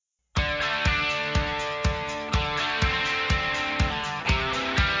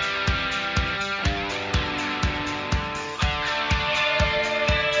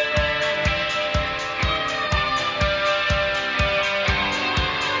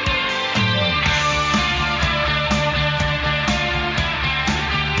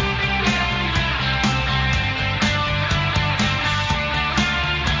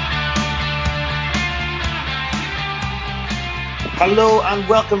Hello and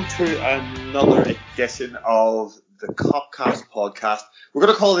welcome to another edition of the Copcast podcast. We're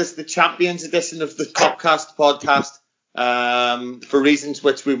going to call this the Champions edition of the Copcast podcast for reasons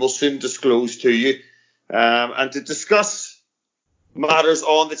which we will soon disclose to you. And to discuss matters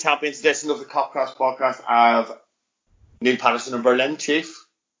on the Champions edition of the Copcast podcast, I have Neil Patterson in Berlin. Chief,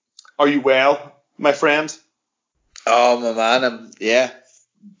 are you well, my friend? Oh, my man,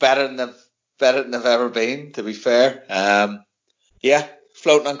 better than I've ever been, to be fair.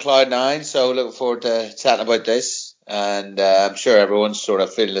 Floating on cloud nine, so looking forward to chatting about this, and I'm sure everyone's sort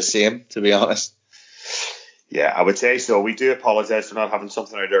of feeling the same, to be honest. Yeah, I would say so. We do apologise for not having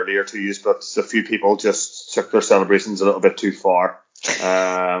something out earlier to use, but a few people just took their celebrations a little bit too far.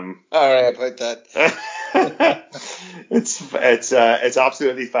 All right about that. It's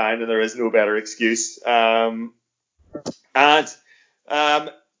absolutely fine, and there is no better excuse. And in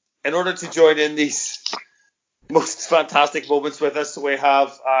order to join in these most fantastic moments with us, we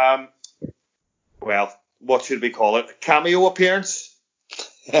have, what should we call it? A cameo appearance.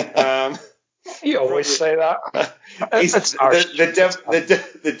 You always say that. He's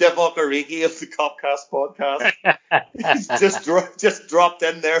the Divock Origi of the Copcast podcast. He's just dropped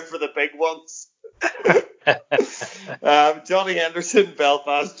in there for the big ones. Johnny Henderson,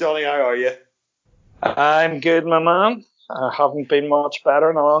 Belfast. Johnny, how are you? I'm good, my man. I haven't been much better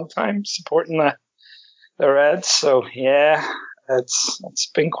in a long time supporting the Reds, so yeah,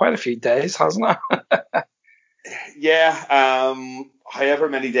 it's been quite a few days, hasn't it? Yeah, however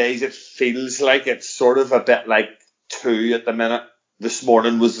many days it feels like. It's sort of a bit like 2 at the minute. This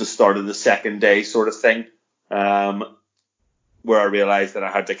morning was the start of the second day sort of thing, where I realised that I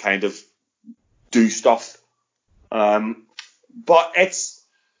had to kind of do stuff. But it's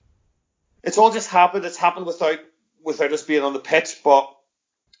all just happened. It's happened without us being on the pitch. But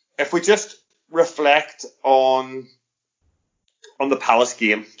if we just reflect on the Palace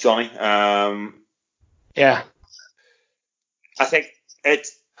game, Johnny. Yeah. I think it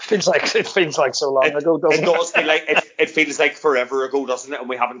feels like so long ago, doesn't it? It does feel like it feels like forever ago, doesn't it? And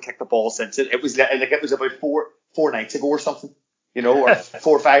we haven't kicked the ball since it. It was about four nights ago or something, or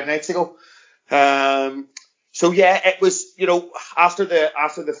 4 or 5 nights ago. So yeah, it was, after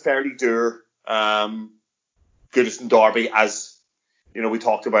the fairly dour Goodison derby, as we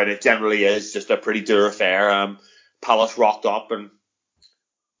talked about, it generally is just a pretty dour affair. Palace rocked up and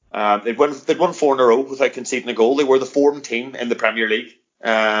they'd won 4 in a row without conceding a goal. They were the form team in the Premier League.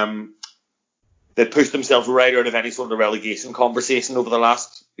 They'd pushed themselves right out of any sort of relegation conversation over the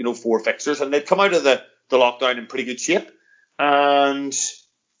last 4 fixtures, and they'd come out of the lockdown in pretty good shape. And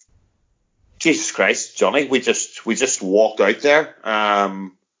Jesus Christ, Johnny, we just walked out there.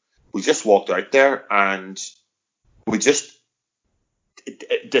 We just walked out there and we just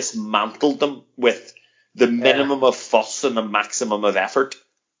dismantled them with the minimum of fuss and the maximum of effort.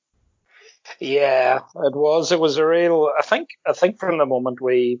 Yeah, it was a real. I think from the moment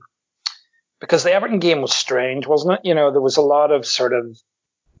because the Everton game was strange, wasn't it? There was a lot of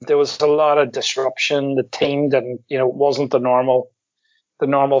disruption. The team didn't, it wasn't the normal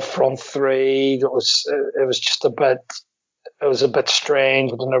front three. It was just a bit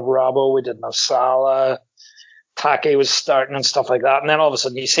strange. We didn't have Robbo, we didn't have Salah. Taki was starting and stuff like that. And then all of a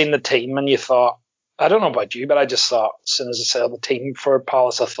sudden you seen the team and you thought, I don't know about you, but I just thought, as soon as I saw the team for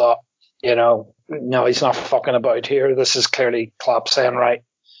Palace, I thought, no, he's not fucking about here. This is clearly Klopp saying, right,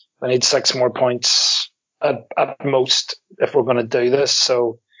 we need 6 more points at most if we're going to do this.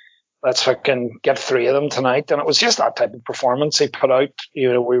 So let's fucking get 3 of them tonight. And it was just that type of performance he put out. We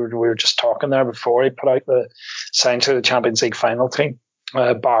were just talking there before. He put out the essentially the Champions League final team.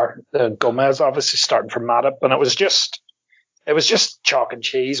 Bar Gomez obviously starting from Matip, and it was just chalk and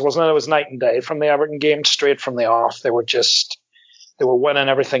cheese, wasn't it? It was night and day from the Everton game, straight from the off. They were winning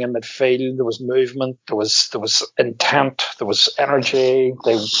everything in midfield. There was movement, there was intent, there was energy.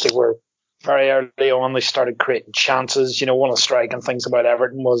 They were very early on. They started creating chances. One of the striking things about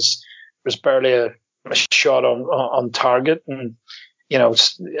Everton was barely a shot on target, and in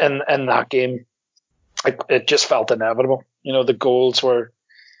that game, it just felt inevitable. The goals were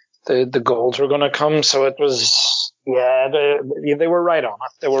going to come. So it was, they were right on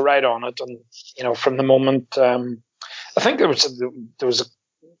it. They were right on it. And, from the moment, I think there was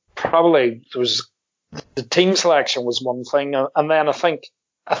the team selection was one thing. And then I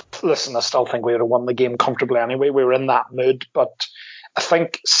still think we would have won the game comfortably anyway. We were in that mood, but I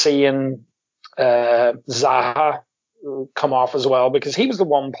think seeing, Zaha come off as well, because he was the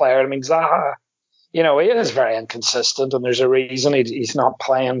one player. I mean, Zaha, he is very inconsistent, and there's a reason he's not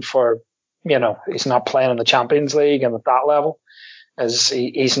playing he's not playing in the Champions League and at that level, as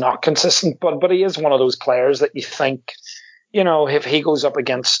he's not consistent. But he is one of those players that you think, if he goes up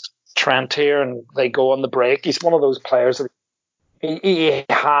against Trent here and they go on the break, he's one of those players that he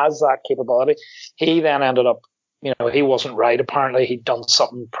has that capability. He then ended up, he wasn't right. Apparently, he'd done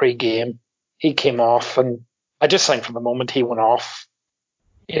something pre-game. He came off, and I just think from the moment he went off,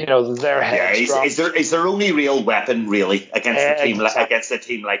 their heads dropped. Is their only real weapon really against a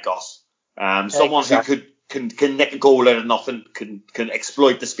team like us? Someone who can nick a goal out of nothing, can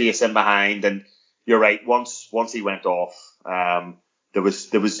exploit the space in behind. And you're right. Once he went off, there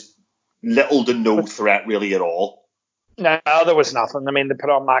was little to no threat really at all. No, there was nothing. I mean, they put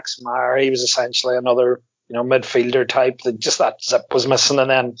on Max Meyer. He was essentially another, midfielder type. Just that zip was missing, and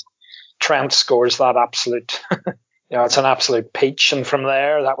then Trent scores that absolute. It's an absolute peach, and from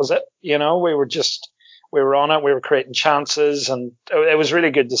there, that was it. We were on it. We were creating chances, and it was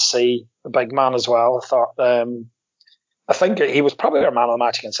really good to see the big man as well. I thought, I think he was probably our man of the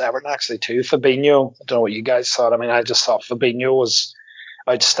match against Everton actually too. Fabinho. I don't know what you guys thought. I mean, I just thought Fabinho was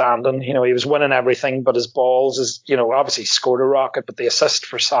outstanding. He was winning everything, but his balls obviously scored a rocket, but the assist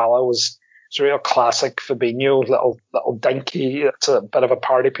for Salah was a real classic Fabinho, little dinky. It's a bit of a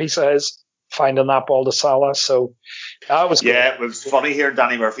party piece of his, finding that ball to Salah. So that was good. Yeah, it was funny hearing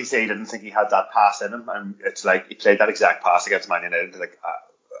Danny Murphy say he didn't think he had that pass in him, and it's like he played that exact pass against Man United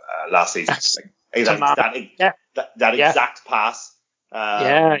last season. That exact pass.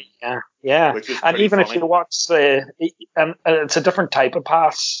 Yeah. And even funny. If you watch and it's a different type of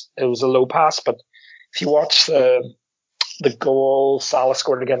pass. It was a low pass, but if you watch the goal Salah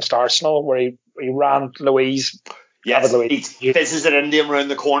scored against Arsenal, where he ran Louise. Yes, he fizzes it into him around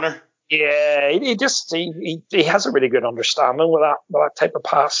the corner. Yeah, he has a really good understanding with that type of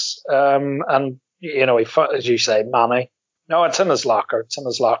pass. And he, as you say, Mane. No, it's in his locker.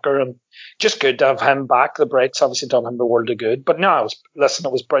 And just good to have him back. The break's obviously done him the world of good. But no, it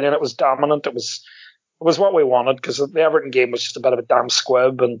was brilliant. It was dominant. It was what we wanted, because the Everton game was just a bit of a damn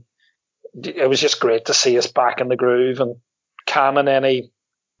squib, and it was just great to see us back in the groove and calming any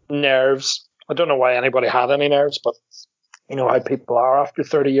nerves. I don't know why anybody had any nerves, but you know how people are after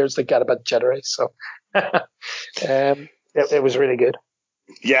 30 years, they get a bit jittery. So it was really good.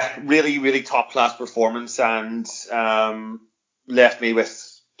 Yeah, really, really top class performance, and left me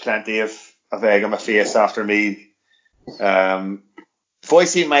with plenty of egg on my face after me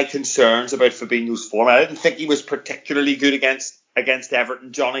voicing my concerns about Fabinho's form. I didn't think he was particularly good against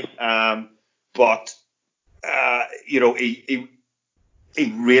Everton, Johnny, but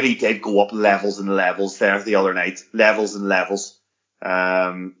he really did go up levels and levels there the other night. Levels and levels.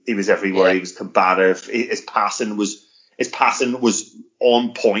 He was everywhere. Yeah. He was combative. His passing was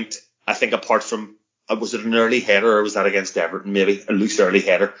on point. I think apart from, was it an early header or was that against Everton? Maybe a loose early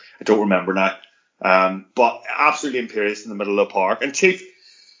header. I don't remember now. But absolutely imperious in the middle of the park. And Chief,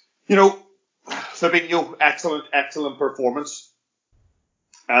 Fabinho, excellent performance.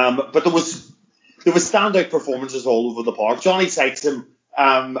 But there was standout performances all over the park. Johnny cites him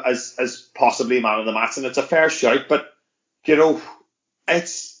as possibly man of the match, and it's a fair shout. But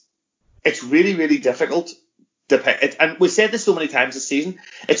it's really, really difficult to pick it. And we've said this so many times this season.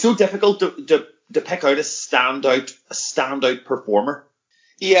 It's so difficult to pick out a standout performer.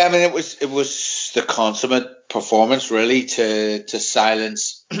 Yeah, I mean, it was the consummate performance, really, to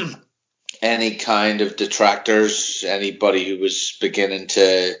silence any kind of detractors, anybody who was beginning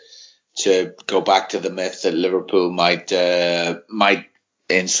to go back to the myth that Liverpool might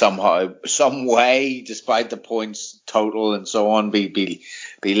in some way, despite the points total and so on, be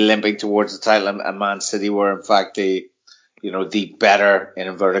limping towards the title, and Man City were in fact the better, in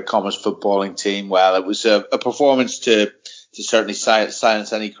inverted commas, footballing team. Well, it was a performance to certainly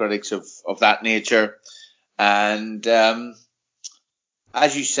silence any critics of that nature. And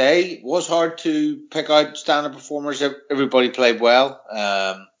as you say, it was hard to pick out standard performers. Everybody played well.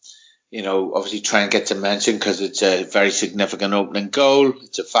 Obviously Trent gets a mention because it's a very significant opening goal.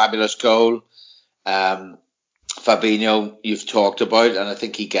 It's a fabulous goal. Fabinho, you've talked about, and I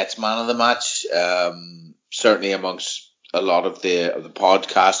think he gets man of the match. Certainly amongst a lot of the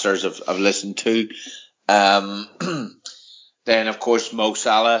podcasters I've listened to. Then, of course, Mo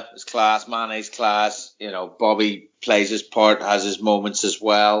Salah is class, Mane's class. Bobby plays his part, has his moments as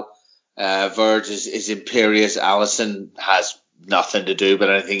well. Verge is imperious. Alisson has nothing to do, but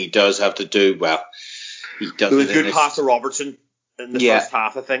I think he does have to do well. He does. There was a good pass to Robertson in the first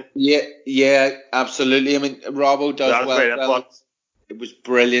half, I think. Yeah, absolutely. I mean, Robbo does well. It was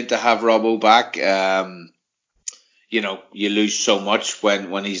brilliant to have Robbo back. You lose so much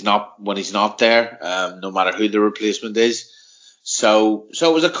when he's not there, no matter who the replacement is. So it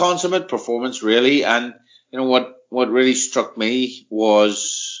was a consummate performance, really. And what really struck me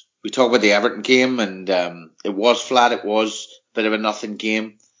was we talk about the Everton game, and it was flat. It was a bit of a nothing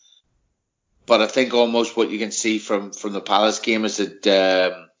game. But I think almost what you can see from the Palace game is that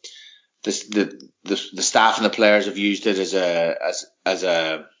the staff and the players have used it as a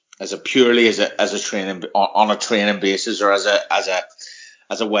purely as a training on a training basis, or as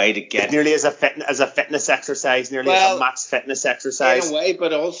a way to get nearly as a fitness exercise, nearly as a match fitness exercise in a way,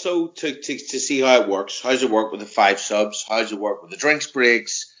 but also to see how it works. How does it work with the 5 subs? How does it work with the drinks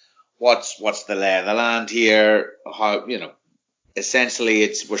breaks? What's the lay of the land here? How, essentially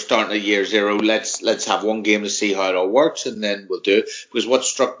we're starting at year 0. Let's have one game to see how it all works, and then we'll do it. Because what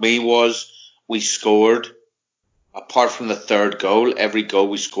struck me was we scored, apart from the third goal, every goal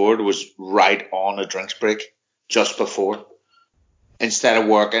we scored was right on a drinks break just before. Instead of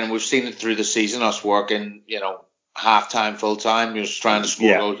working, we've seen it through the season, us working, half time, full time, just trying to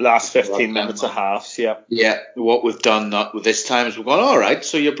score goals. Last 15 minutes of halves, yeah. Yeah, what we've done with this time is we've gone, all right,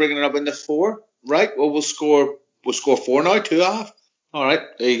 so you're bringing it up into 4, right? Well, we'll score 4 now, 2.5. All right,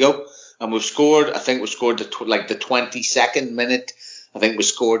 there you go. And we've scored, I think we scored the 22nd minute. I think we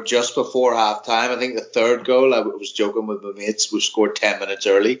scored just before half time. I think the third goal, I was joking with my mates, we scored 10 minutes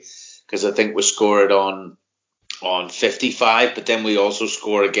early, because I think we scored on 55, but then we also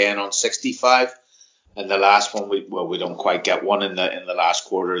score again on 65. And the last one, we don't quite get one in the last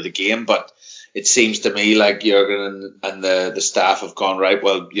quarter of the game, but it seems to me like Jurgen and the staff have gone, right,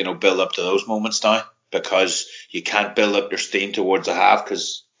 well, build up to those moments now, because you can't build up your steam towards the half,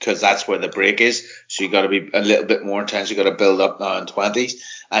 because that's where the break is. So you got to be a little bit more intense. You got to build up now in 20s,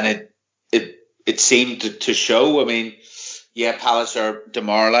 and it seemed to show. I mean, yeah, Palace are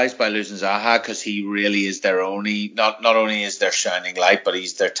demoralised by losing Zaha, because he really is their only, not only is their shining light, but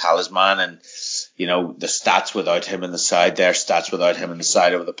he's their talisman. And the stats without him in the side,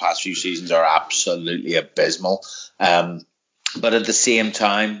 over the past few seasons are absolutely abysmal. But at the same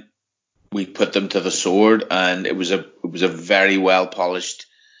time, we put them to the sword, and it was a very well polished,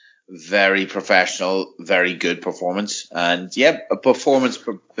 very professional, very good performance. And yeah, a performance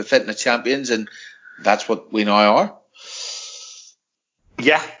befitting the champions, and that's what we now are.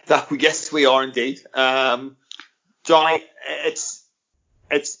 Yeah, yes, we are indeed. Johnny, it's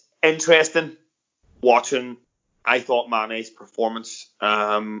interesting watching. I thought Mane's performance.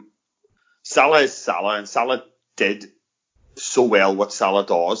 Salah is Salah, and Salah did so well what Salah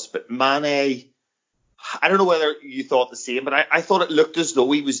does, but Mane, I don't know whether you thought the same, but I thought it looked as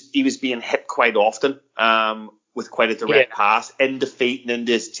though he was being hit quite often, with quite a direct pass into feet and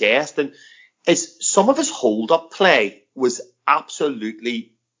into his chest, and some of his hold up play was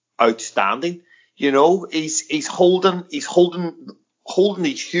absolutely outstanding. He's holding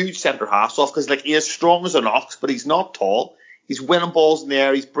these huge centre halves off, because he is strong as an ox, but he's not tall. He's winning balls in the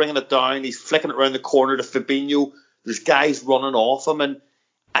air, he's bringing it down, he's flicking it around the corner to Fabinho. There's guys running off him, and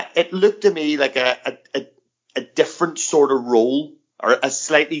it looked to me like a different sort of role, or a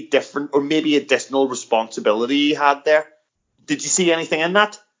slightly different, or maybe additional responsibility he had there. Did you see anything in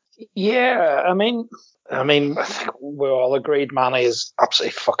that? Yeah, I mean, I think we all agreed Mane is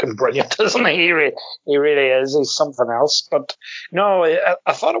absolutely fucking brilliant, isn't he? He really is. He's something else. But no,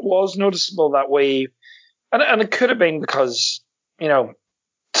 I thought it was noticeable that and it could have been because,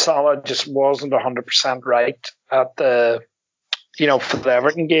 Salah just wasn't 100% right at for the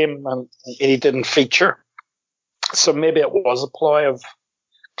Everton game, and he didn't feature. So maybe it was a ploy of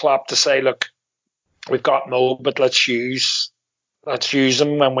Klopp to say, look, we've got Mo, but let's use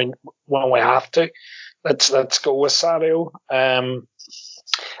him when we have to. Let's go with Sadio.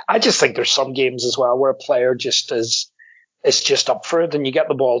 I just think there's some games as well where a player just is just up for it, and you get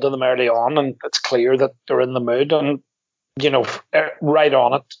the ball to them early on, and it's clear that they're in the mood, and right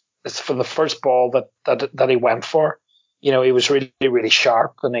on it. It's for the first ball that he went for. He was really, really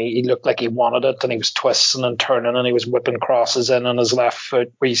sharp, and he looked like he wanted it, and he was twisting and turning, and he was whipping crosses in on his left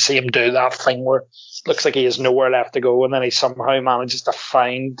foot, where you see him do that thing where it looks like he has nowhere left to go, and then he somehow manages to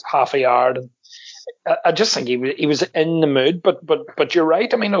find half a yard. And I just think he was in the mood, but you're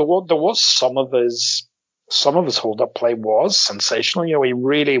right. I mean, there was some of his hold up play was sensational. He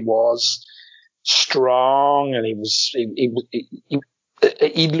really was strong, and he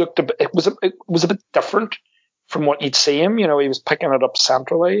looked a bit. It was a bit different from what you'd see him. He was picking it up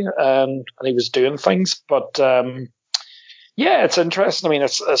centrally, and he was doing things. But yeah, it's interesting. I mean, I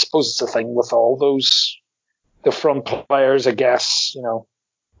suppose it's a thing with all the front players. I guess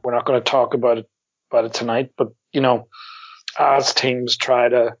we're not going to talk about it tonight, but as teams try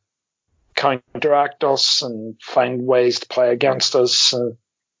to counteract us and find ways to play against us,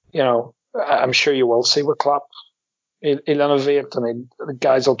 I'm sure you will see with Klopp. He'll innovate, and the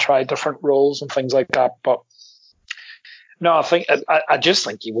guys will try different roles and things like that. But No, I just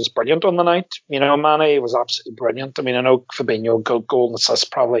think he was brilliant on the night. Mane was absolutely brilliant. I mean, I know Fabinho goal and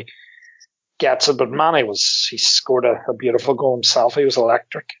assist probably gets it, but Mane he scored a beautiful goal himself. He was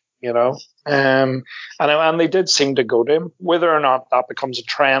electric, and they did seem to go to him. Whether or not that becomes a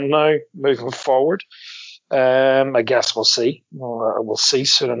trend now moving forward, I guess we'll see. We'll see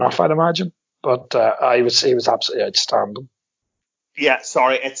soon enough, I'd imagine. But he was absolutely outstanding. Yeah,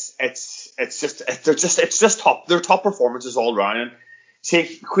 sorry, it's just top. They're top performances all round.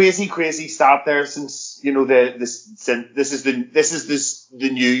 See, crazy stat there since this is the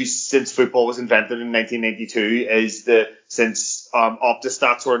news since football was invented in 1992 is since Opta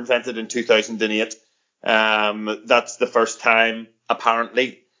stats were invented in 2008. That's the first time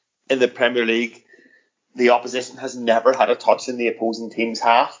apparently in the Premier League the opposition has never had a touch in the opposing team's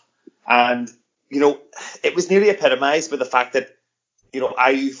half, and it was nearly epitomised by the fact that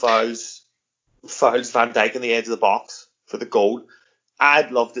Ayew fouls Van Dijk in the edge of the box for the goal.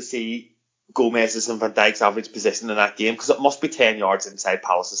 I'd love to see Gomez's and Van Dijk's average position in that game because it must be 10 yards inside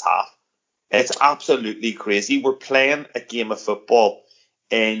Palace's half. It's absolutely crazy. We're playing a game of football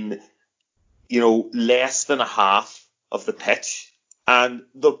in, less than a half of the pitch. And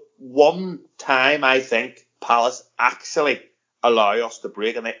the one time I think Palace actually allow us to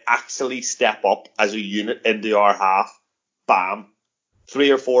break and they actually step up as a unit into our half, bam.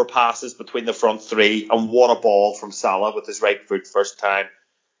 3 or 4 passes between the front three, and what a ball from Salah with his right foot first time,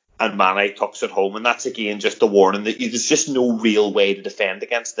 and Mane tucks it home, and that's again just a warning that there's just no real way to defend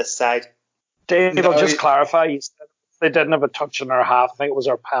against this side. Dave, I'll just clarify, they didn't have a touch in our half. I think it was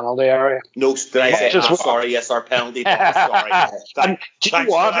our penalty area. No, did I say sorry, yes, our penalty. Sorry. And do you know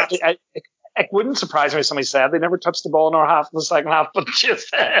what? It wouldn't surprise me if somebody said they never touched the ball in our half in the second half, but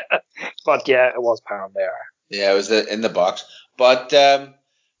yeah, it was penalty area. Yeah, it was in the box. But yeah,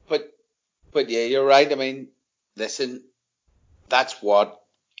 you're right. I mean, listen, that's what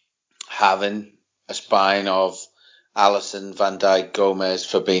having a spine of Alisson, Van Dijk, Gomez,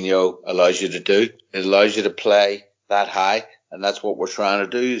 Fabinho allows you to do. It allows you to play that high, and that's what we're trying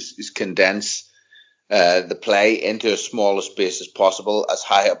to do is condense the play into as small a space as possible, as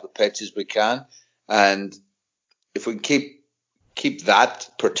high up the pitch as we can. And if we keep that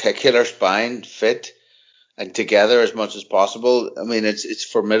particular spine fit and together as much as possible, I mean, it's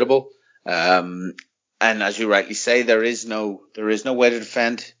formidable. And as you rightly say, there is no way to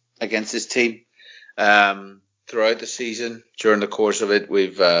defend against this team. Throughout the season, during the course of it,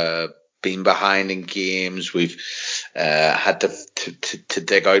 we've been behind in games. We've had to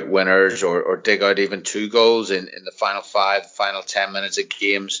dig out winners or dig out even 2 goals in the final 10 minutes of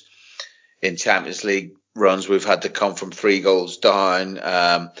games. In Champions League runs, we've had to come from 3 goals down.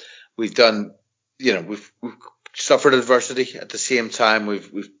 We've done, we've suffered adversity at the same time.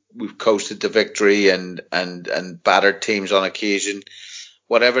 We've coasted to victory and battered teams on occasion.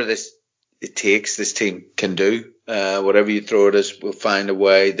 Whatever it takes, this team can do. Whatever you throw at us, we'll find a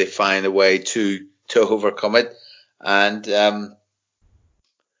way. They find a way to overcome it, and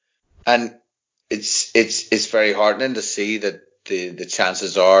it's very heartening to see that the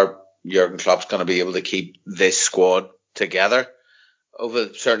chances are Jurgen Klopp's going to be able to keep this squad together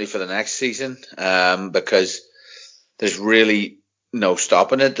certainly for the next season, because there's really no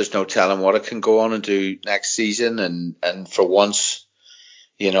stopping it. There's no telling what it can go on and do next season, and for once,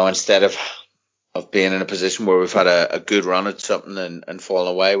 instead of being in a position where we've had a good run at something and fallen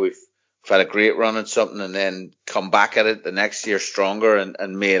away, we've had a great run at something and then come back at it the next year stronger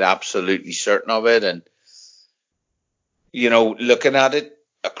and made absolutely certain of it. And, looking at it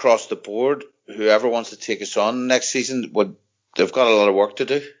across the board, whoever wants to take us on next season, they've got a lot of work to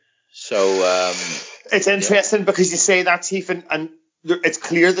do. So it's interesting because you say that, Stephen, and it's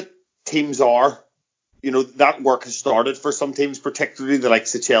clear that teams are. That work has started for some teams, particularly the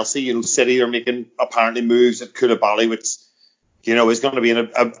likes of Chelsea. City are making apparently moves at Koulibaly, which, is going to be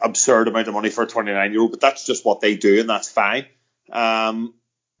an absurd amount of money for a 29-year-old, but that's just what they do, and that's fine. But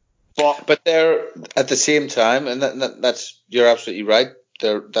they're at the same time, and that's you're absolutely right.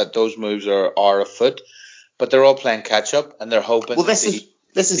 That those moves are afoot, but they're all playing catch up, and they're hoping. Well, this is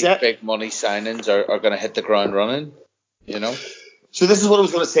it. Big money signings are going to hit the ground running. So this is what I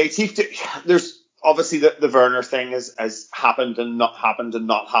was going to say, Chief. There's obviously the Werner thing has happened and not happened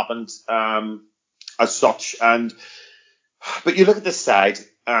as such, but you look at this side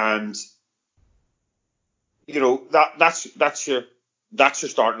and that's your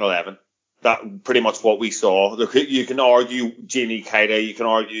starting 11. That pretty much what we saw. Look, you can argue Gini, Keita, you can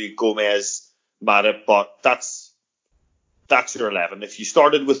argue Gomez, Matip, but that's your 11. If you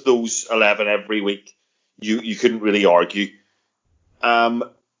started with those 11 every week, you couldn't really argue. And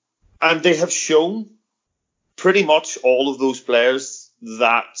they have shown pretty much all of those players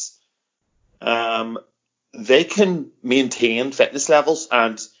that they can maintain fitness levels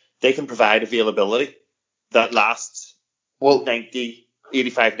and they can provide availability that lasts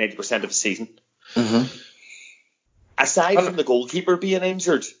 85-90% of the season. Mm-hmm. Aside from the goalkeeper being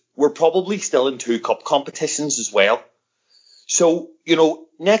injured, we're probably still in 2 cup competitions as well. So,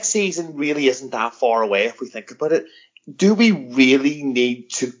 next season really isn't that far away if we think about it. Do we really need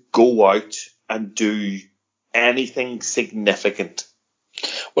to go out and do anything significant?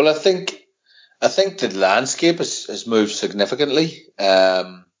 Well, I think the landscape has moved significantly.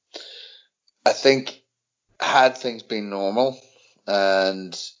 I think had things been normal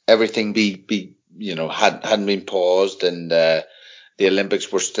and everything hadn't been paused and the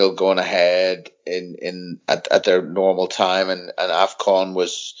Olympics were still going ahead at their normal time and AFCON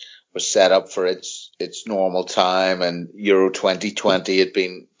was set up for its normal time and Euro 2020 had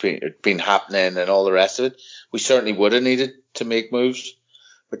been happening and all the rest of it, we certainly would have needed to make moves.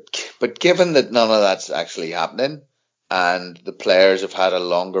 But given that none of that's actually happening and the players have had a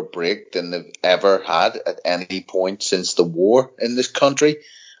longer break than they've ever had at any point since the war in this country,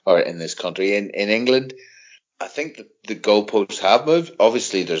 in England, I think that the goalposts have moved.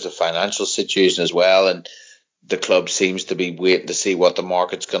 Obviously, there's a financial situation as well, and the club seems to be waiting to see what the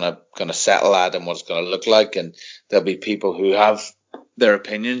market's gonna settle at and what it's gonna look like. And there'll be people who have their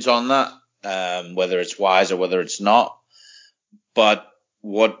opinions on that, whether it's wise or whether it's not. But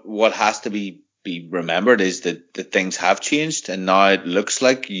what has to be remembered is that things have changed, and now it looks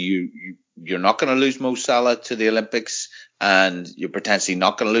like you're not going to lose Mo Salah to the Olympics, and you're potentially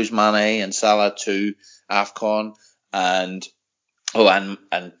not going to lose Mane and Salah to AFCON, and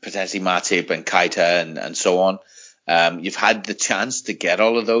potentially Matip and Keita and so on. You've had the chance to get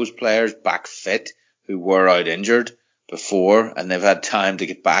all of those players back fit who were out injured before, and they've had time to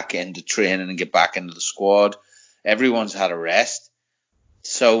get back into training and get back into the squad. Everyone's had a rest.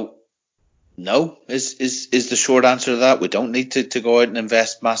 So, no, is the short answer to that. We don't need to go out and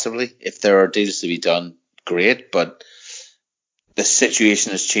invest massively. If there are deals to be done, great, but the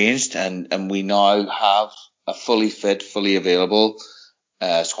situation has changed and we now have a fully fit, fully available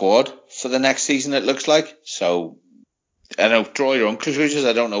squad for the next season, it looks like. So, I don't know, draw your own conclusions.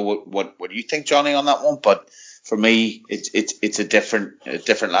 I don't know what you think, Johnny, on that one, but for me, it's a different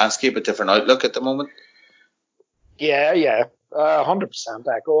landscape, a different outlook at the moment. Yeah. 100%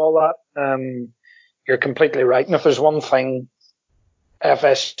 echo all that. You're completely right. And if there's one thing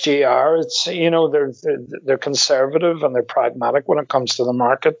FSG are, it's, they're conservative and they're pragmatic when it comes to the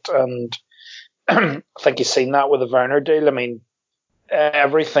market. And I think you've seen that with the Werner deal. I mean,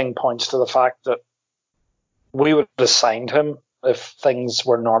 everything points to the fact that we would have signed him if things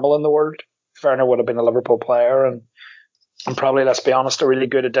were normal in the world. Werner would have been a Liverpool player and probably, let's be honest, a really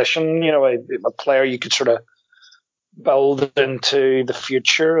good addition. A player you could sort of build into the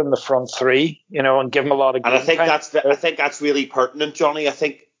future in the front three, and give him a lot of. And I think that's really pertinent, Johnny. I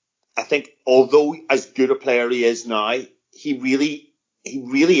think although as good a player he is now, he really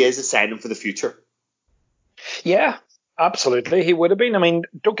is a signing for the future. Yeah, absolutely, he would have been. I mean,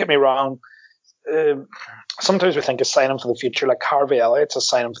 don't get me wrong. Sometimes we think of signing for the future, like Harvey Elliott's a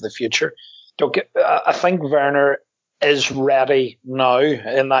signing for the future. I think Werner is ready now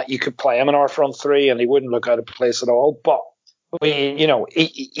in that you could play him in our front three and he wouldn't look out of place at all. But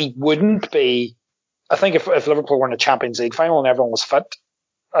he wouldn't be. I think if Liverpool were in a Champions League final and everyone was fit,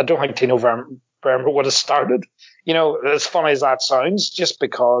 I don't think Tino Werner would have started. As funny as that sounds, just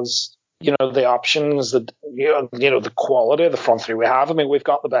because the options, the quality of the front three we have. I mean, we've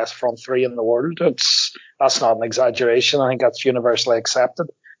got the best front three in the world. That's not an exaggeration. I think that's universally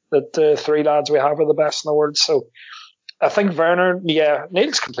accepted that the three lads we have are the best in the world. So I think Werner,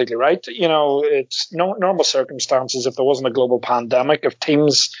 Neil's completely right. It's normal circumstances. If there wasn't a global pandemic, if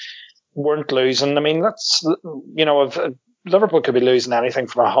teams weren't losing, I mean, if Liverpool could be losing anything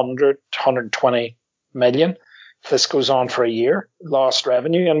from 100 to 120 million. If this goes on for a year, lost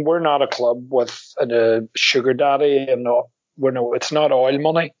revenue, and we're not a club with a sugar daddy, and it's not oil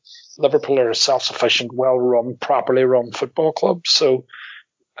money. Liverpool are a self-sufficient, well-run, properly run football club. So,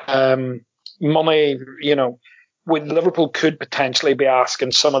 money, Liverpool could potentially be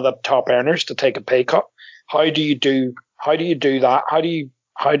asking some of the top earners to take a pay cut. How do you do that?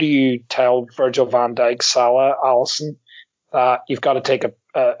 How do you tell Virgil van Dijk, Salah, Alisson that you've got to take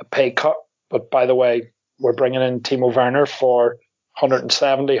a pay cut? But by the way, we're bringing in Timo Werner for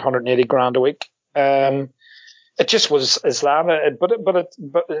 170, 180 grand a week. It just was Islam,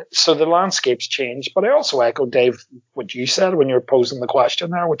 so the landscape's changed. But I also echo, Dave, what you said when you were posing the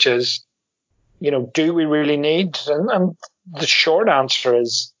question there, which is, do we really need? And the short answer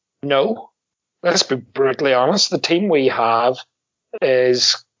is no. let's be brutally honest. The team we have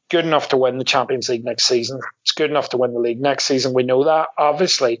is good enough to win the Champions League next season. It's good enough to win the league next season. We know that.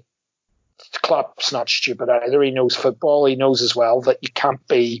 Obviously, Klopp's not stupid either. He knows football. He knows as well that you can't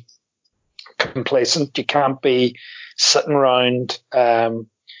be complacent. You can't be sitting around, never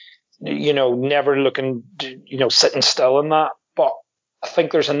looking, sitting still in that. But I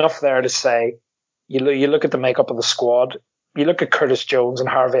think there's enough there to say, you look at the makeup of the squad. You look at Curtis Jones and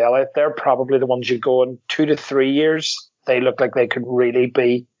Harvey Elliott. They're probably the ones you go in 2 to 3 years. They look like they could really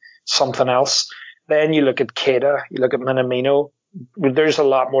be something else. Then you look at Keita. You look at Minamino. There's a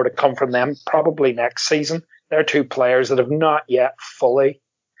lot more to come from them, probably next season. They're two players that have not yet fully.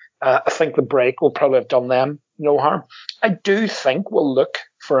 I think the break will probably have done them no harm. I do think we'll look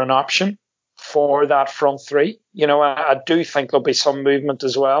for an option for that front three. I do think there'll be some movement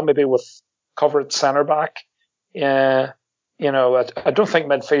as well, maybe with cover at centre back. I don't think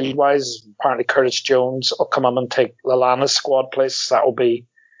midfield wise, apparently Curtis Jones will come in and take Lallana's squad place. That will be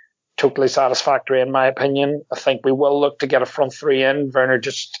totally satisfactory in my opinion. I think we will look to get a front three in. Werner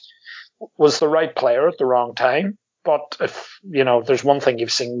just was the right player at the wrong time. But if, there's one thing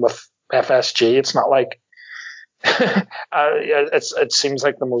you've seen with FSG, it's not like it seems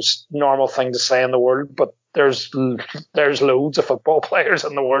like the most normal thing to say in the world, but there's loads of football players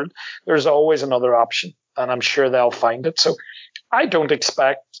in the world. There's always another option, and I'm sure they'll find it. So I don't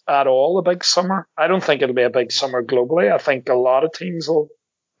expect at all a big summer. I don't think it'll be a big summer globally. I think a lot of teams will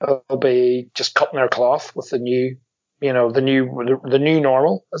be just cutting their cloth with the new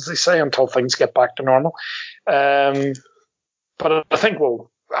normal, as they say, until things get back to normal. But I think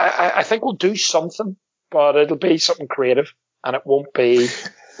we'll do something, but it'll be something creative, and it won't be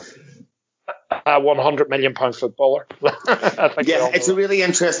a £100 million footballer. It's a really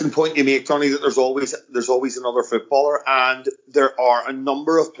interesting point you make, Tony, that there's always another footballer, and there are a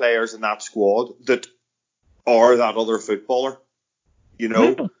number of players in that squad that are that other footballer.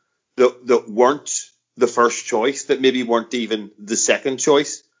 That weren't the first choice, that maybe weren't even the second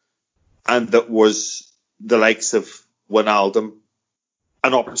choice, and that was the likes of Wijnaldum,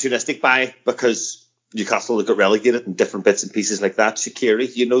 an opportunistic buy because Newcastle got relegated and different bits and pieces like that.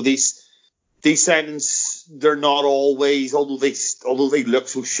 Shaqiri, these signings, they're not always, although they look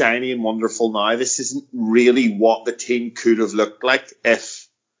so shiny and wonderful now, this isn't really what the team could have looked like if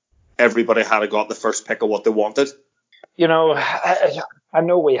everybody had got the first pick of what they wanted. I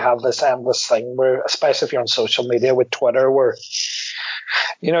know we have this endless thing where, especially if you're on social media with Twitter, where,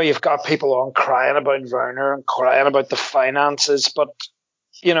 you've got people on crying about Werner and crying about the finances, but,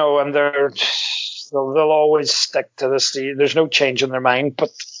 and they'll always stick to this. There's no change in their mind,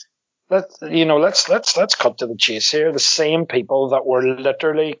 but let's cut to the chase here. The same people that were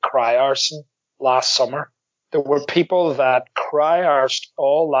literally cry-arsing last summer, there were people that cry-arsed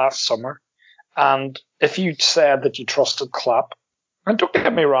all last summer. And if you said that you trusted Klopp, and don't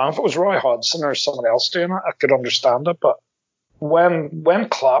get me wrong, if it was Roy Hodgson or someone else doing it, I could understand it. But when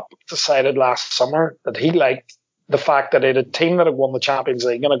Klopp decided last summer that he liked the fact that he had a team that had won the Champions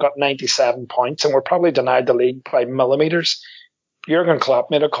League and had got 97 points and were probably denied the league by millimetres, Jurgen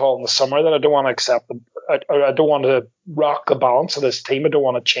Klopp made a call in the summer that I don't want to accept. I don't want to rock the balance of this team. I don't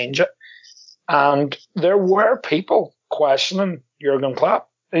want to change it. And there were people questioning Jurgen Klopp.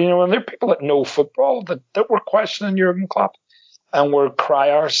 And there are people that know football that were questioning Jurgen Klopp and were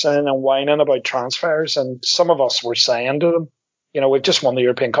cry-arsing and whining about transfers. And some of us were saying to them, we've just won the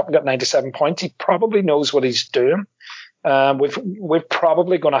European Cup and got 97 points. He probably knows what he's doing. We're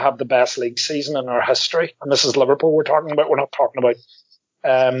probably going to have the best league season in our history. And this is Liverpool we're talking about. We're not talking about,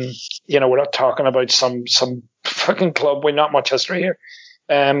 we're not talking about some fucking club with not much history here.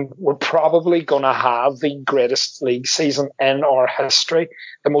 We're probably going to have the greatest league season in our history,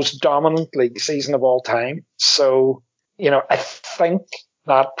 the most dominant league season of all time. So, I think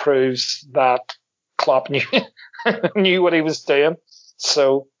that proves that Klopp knew what he was doing.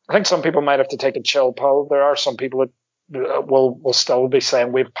 So I think some people might have to take a chill pill. There are some people that will still be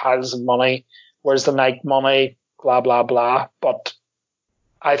saying we have piles of money. Where's the Nike money? Blah, blah, blah. But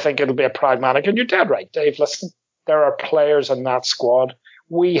I think it'll be a pragmatic. And you're dead right, Dave. Listen, there are players in that squad.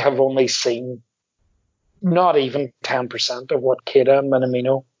 We have only seen not even 10% of what Keita and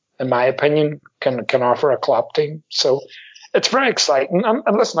Minamino, in my opinion, can offer a Klopp team. So it's very exciting.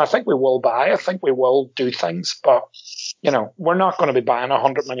 And listen, I think we will buy. I think we will do things. But, we're not going to be buying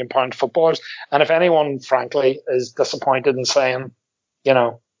 £100 million footballers. And if anyone, frankly, is disappointed in saying,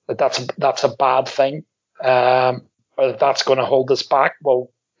 that that's a bad thing, or that that's going to hold us back,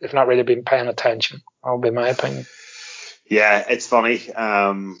 well, they've not really been paying attention. That would be my opinion. Yeah, it's funny.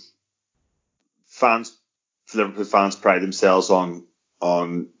 Liverpool fans pride themselves on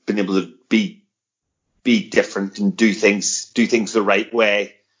being able to be be different and do things the right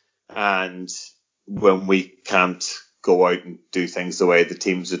way. And when we can't go out and do things the way the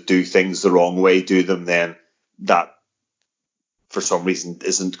teams that do things the wrong way do them, then that for some reason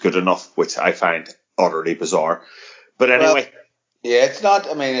isn't good enough, which I find utterly bizarre. But anyway. Well, yeah,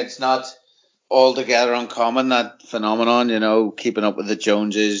 it's not altogether uncommon, that phenomenon, you know, keeping up with the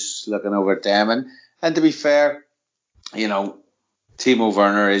Joneses, looking over at them. And to be fair, you know, Timo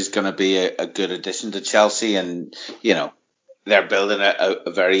Werner is going to be a good addition to Chelsea, and, you know, they're building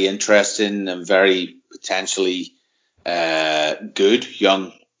a very interesting and very potentially good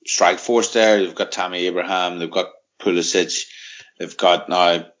young strike force there. They've got Tammy Abraham, they've got Pulisic, they've got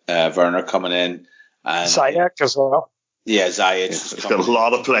now Werner coming in. And Ziyech as well. Yeah, Ziyech. It's got a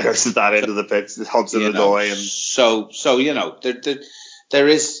lot of players at that end of the pitch. Hudson-Odoi and so you know there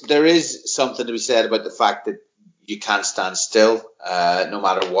is something to be said about the fact that you can't stand still. No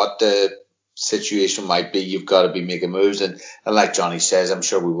matter what the situation might be, you've got to be making moves, and like Johnny says, I'm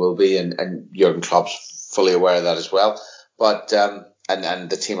sure we will be, and Jurgen Klopp's fully aware of that as well. But and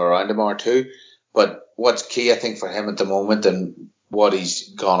the team around him are too. But what's key, I think, for him at the moment, and what he's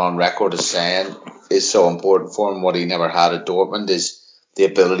gone on record as saying is so important for him, what he never had at Dortmund, is the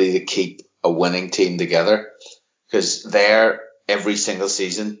ability to keep a winning team together. Because there, every single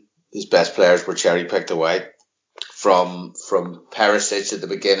season, his best players were cherry picked away. From Perisic at the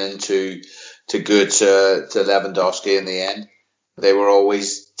beginning to Götze to Lewandowski in the end, they were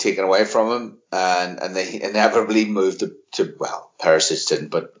always taken away from him, and they inevitably moved to well, Perisic didn't,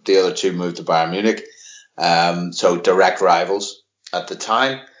 but the other two moved to Bayern Munich. So direct rivals at the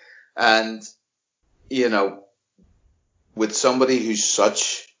time, and you know, with somebody who's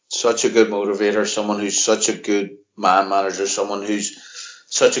such a good motivator, someone who's such a good man manager, someone who's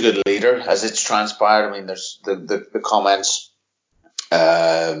such a good leader, as it's transpired. I mean, there's the comments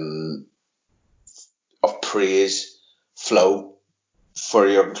of praise flow for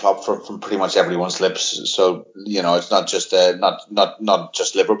Jurgen Klopp from pretty much everyone's lips. So, you know, it's not just not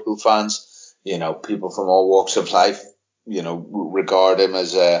just Liverpool fans. You know, people from all walks of life, you know, regard him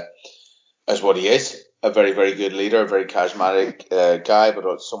as what he is. A very, very good leader, a very charismatic guy,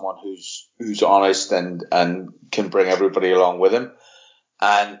 but someone who's honest and can bring everybody along with him.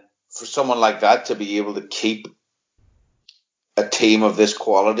 And for someone like that to be able to keep a team of this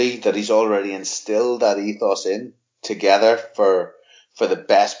quality that he's already instilled that ethos in together for the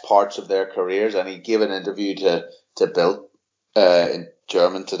best parts of their careers. And he gave an interview to Bild in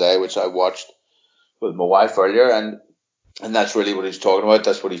German today, which I watched with my wife earlier, and that's really what he's talking about.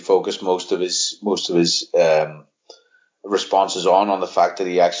 That's what he focused most of his responses on the fact that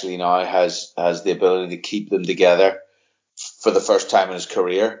he actually now has the ability to keep them together for the first time in his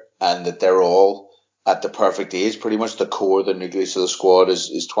career, and that they're all at the perfect age. Pretty much the core, the nucleus of the squad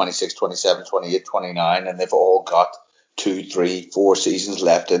is 26, 27, 28, 29, and they've all got 2, 3, 4 seasons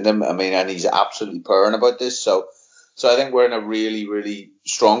left in them. I mean, and he's absolutely purring about this. So I think we're in a really, really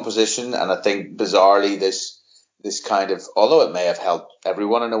strong position, and I think bizarrely this kind of, although it may have helped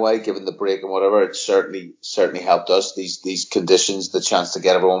everyone in a way, given the break and whatever, it certainly helped us. These conditions, the chance to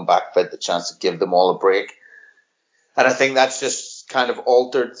get everyone back fit, the chance to give them all a break. And I think that's just kind of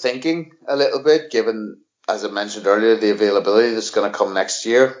altered thinking a little bit, given, as I mentioned earlier, the availability that's going to come next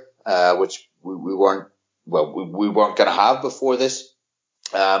year, which we weren't going to have before this.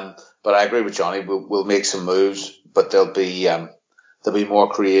 But I agree with Johnny. We'll make some moves, but they'll be more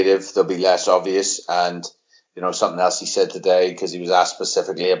creative. They'll be less obvious. And you know, something else he said today, because he was asked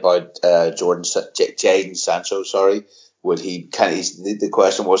specifically about Jadon Sancho. Sorry, the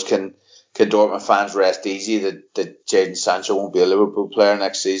question was, can Dortmund fans rest easy that Jadon Sancho won't be a Liverpool player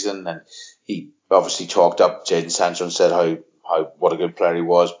next season? And he obviously talked up Jadon Sancho and said how what a good player he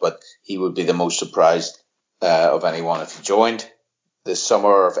was, but he would be the most surprised of anyone if he joined this summer,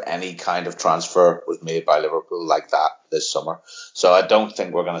 or if any kind of transfer was made by Liverpool like that this summer. So I don't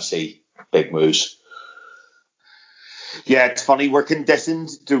think we're going to see big moves. Yeah, it's funny. We're conditioned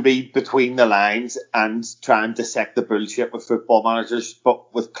to read between the lines and try and dissect the bullshit with football managers.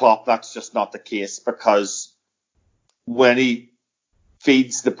 But with Klopp, that's just not the case, because when he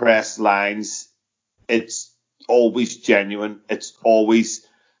feeds the press lines, it's always genuine. It's always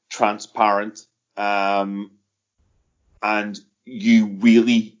transparent. And you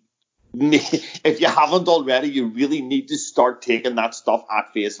really, if you haven't already, you really need to start taking that stuff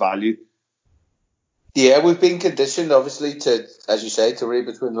at face value. Yeah, we've been conditioned, obviously, to, as you say, to read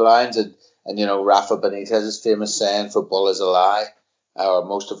between the lines, and you know, Rafa Benitez's famous saying, "Football is a lie," or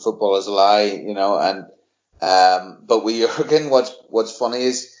most of football is a lie, you know. And but what's funny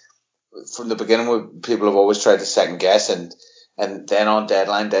is, from the beginning, people have always tried to second guess, and And then on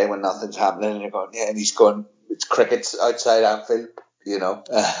deadline day when nothing's happening, and you're going, yeah, and he's going, it's crickets outside Anfield, you know.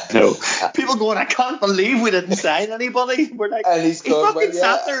 No. People going, I can't believe we didn't sign anybody. We're like, and he's going, he fucking well,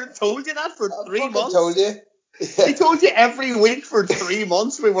 yeah, sat there and told you that for 3 months. Told you. He told you every week for 3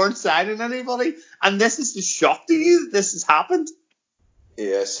 months we weren't signing anybody, and this is the shock to you that this has happened.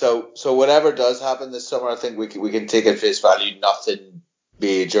 Yeah, so whatever does happen this summer, I think we can take at face value nothing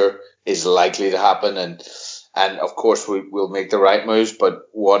major is likely to happen, and of course we'll make the right moves. But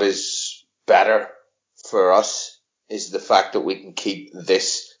what is better for us is the fact that we can keep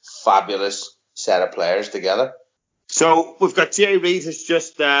this fabulous set of players together. So we've got Jay Reid who's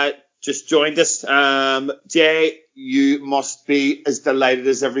just joined us. Jay, you must be as delighted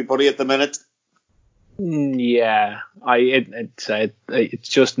as everybody at the minute. Yeah, it's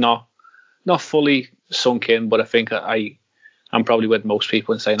just not fully sunk in, but I think I'm probably with most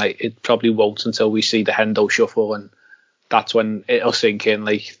people in saying it probably won't until we see the Hendo shuffle, and that's when it'll sink in.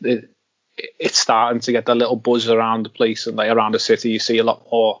 Like it's starting to get that little buzz around the place, and like around the city, you see a lot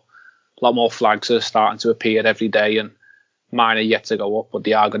more flags are starting to appear every day, and mine are yet to go up, but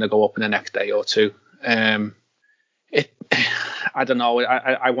they are going to go up in the next day or two. I don't know.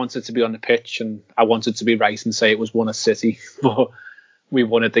 I wanted to be on the pitch, and I wanted to be right and say it was won at City, but we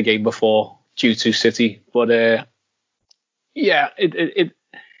won it the game before due to City. But yeah,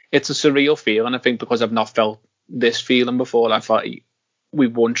 it's a surreal feeling. I think because I've not felt this feeling before. I thought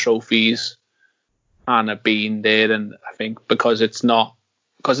we've won trophies and have been there, and I think because of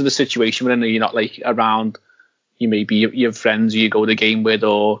the situation we're in, you're not like around. You maybe your friends you go to the game with,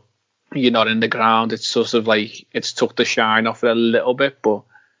 or you're not in the ground. It's sort of like it's took the shine off it a little bit, but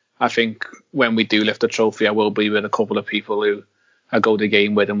I think when we do lift the trophy, I will be with a couple of people who I go to the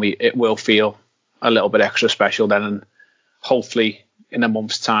game with, and it will feel a little bit extra special then. And hopefully in a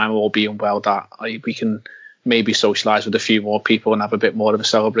month's time, all being well, that we can maybe socialise with a few more people and have a bit more of a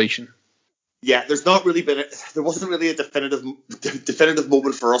celebration. Yeah, there wasn't really a definitive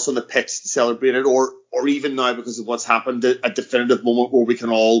moment for us on the pitch to celebrate it, or even now because of what's happened, a definitive moment where we can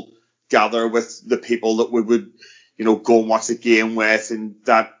all gather with the people that we would, go and watch the game with, and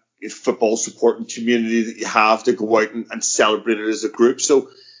that football supporting community that you have to go out and celebrate it as a group.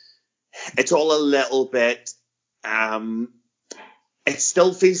 So it's all a little bit. It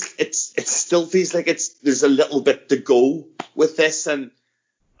still feels like there's a little bit to go with this, and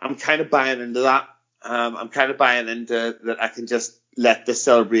I'm kind of buying into that. I'm kind of buying into that I can just let this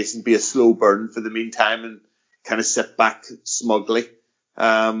celebration be a slow burn for the meantime and kind of sit back smugly.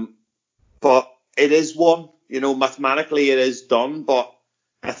 But it is one, mathematically it is done, but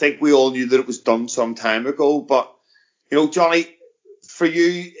I think we all knew that it was done some time ago. But, Johnny, for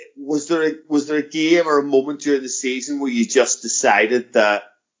you, was there a game or a moment during the season where you just decided that,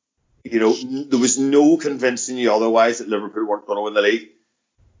 there was no convincing you otherwise that Liverpool weren't going to win the league?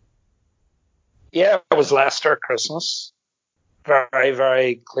 Yeah, it was Leicester Christmas. Very,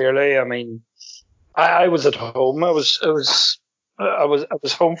 very clearly. I mean, I was at home. I was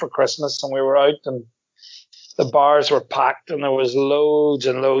home for Christmas, and we were out, and the bars were packed, and there was loads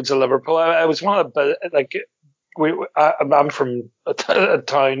and loads of Liverpool. I was one of the I'm from a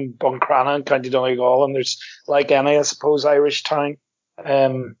town, Buncrana, in County Donegal, and there's like any, I suppose, Irish town.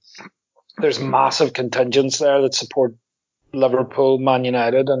 There's massive contingents there that support Liverpool, Man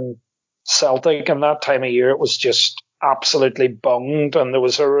United, and Celtic, and that time of year it was just absolutely bunged, and there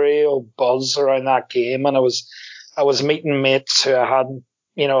was a real buzz around that game, and I was meeting mates who I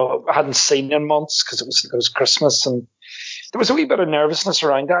hadn't seen in months because it was Christmas, and there was a wee bit of nervousness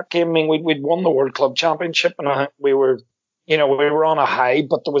around that game. I mean, we'd won the World Club Championship, and we were on a high,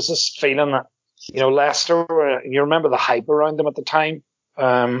 but there was this feeling that Leicester, you remember the hype around them at the time,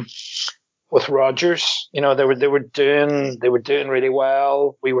 with Rodgers, they were doing really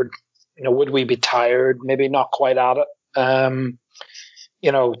well. We were, would we be tired? Maybe not quite at it.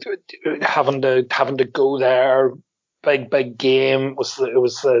 Having to go there, big game. It was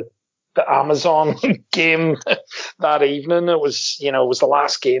the Amazon game that evening. It was the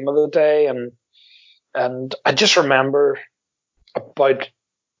last game of the day, and I just remember about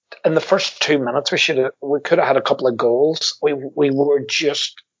in the first 2 minutes we could have had a couple of goals. We were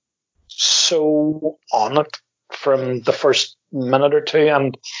just so on it from the first minute or two,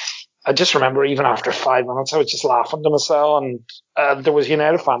 and I just remember even after 5 minutes I was just laughing to myself, and there was a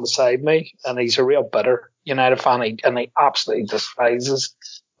United fan beside me, and he's a real bitter United fan, and he absolutely despises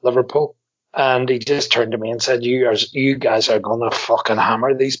Liverpool, and he just turned to me and said, you guys are gonna fucking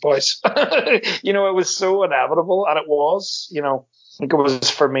hammer these boys. It was so inevitable, and it was, I think it was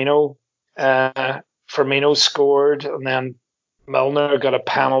Firmino. Firmino scored, and then Milner got a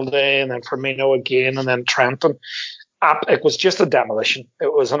penalty, and then Firmino again, and then Trenton. it was just a demolition.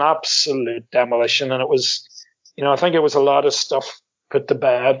 It was an absolute demolition, and it was, I think it was a lot of stuff put to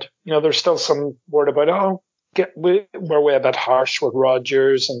bed. There's still some word about, we're way a bit harsh with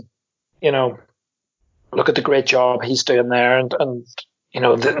Rodgers, and look at the great job he's doing there, and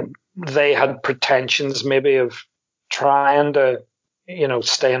they had pretensions maybe of trying to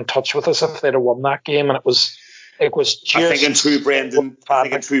stay in touch with us if they'd have won that game, and it was just. I think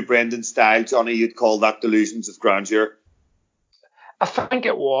in true Brendan style, Johnny, you'd call that delusions of grandeur. I think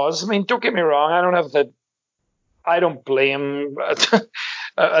it was. I mean, don't get me wrong. I don't blame.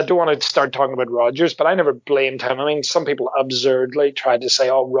 I don't want to start talking about Rodgers, but I never blamed him. I mean, some people absurdly tried to say,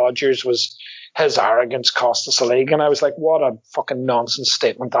 "Oh, Rodgers was his arrogance cost us a league," and I was like, "What a fucking nonsense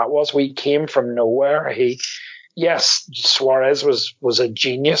statement that was." We came from nowhere. Yes, Suarez was a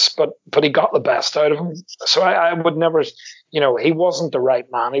genius, but he got the best out of him. So I would never, he wasn't the right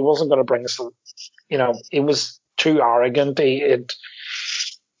man. He wasn't going to bring us. He was too arrogant.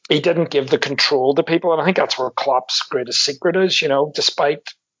 He didn't give the control to people, and I think that's where Klopp's greatest secret is. Despite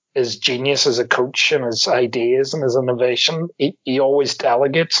his genius as a coach and his ideas and his innovation, he always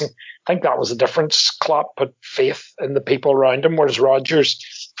delegates, and I think that was the difference. Klopp put faith in the people around him, whereas Rodgers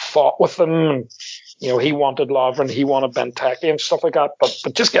fought with them, and he wanted Lovren, he wanted Benteke and stuff like that. But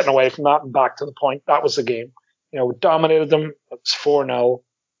just getting away from that and back to the point, that was the game. We dominated them. It was 4-0,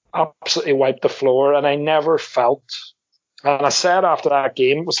 absolutely wiped the floor, and I never felt. And I said after that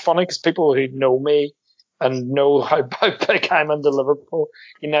game, it was funny because people who know me and know how big I'm into Liverpool,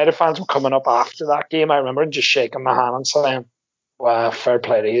 United fans were coming up after that game. I remember just shaking my hand and saying, "Wow, fair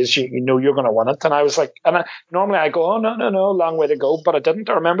play to you. You're going to win it." And I was like, normally I go, "Oh, no, long way to go." But I didn't.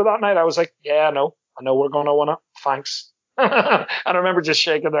 I remember that night I was like, "Yeah, I know we're going to win it. Thanks." And I remember just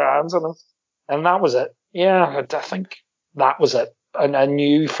shaking their hands and that was it. Yeah, I think that was it. And I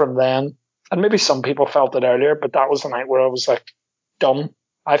knew from then, and maybe some people felt it earlier, but that was the night where I was like, done.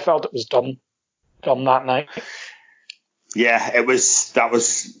 I felt it was done that night. Yeah, that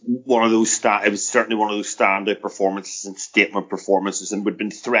was one of those it was certainly one of those standout performances and statement performances, and we'd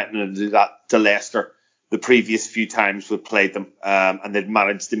been threatening to do that to Leicester the previous few times we played them, and they'd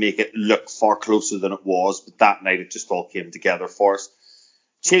managed to make it look far closer than it was, but that night it just all came together for us.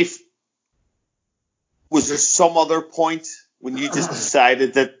 Chief, was there some other point when you just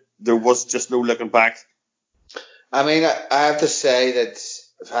decided that there was just no looking back? I mean, I have to say that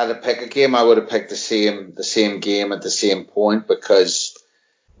if I had to pick a game, I would have picked the same game at the same point, because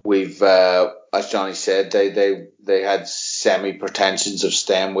we've, as Johnny said, they had semi pretensions of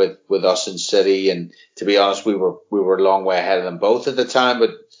staying with us in City, and to be honest, we were a long way ahead of them both at the time, but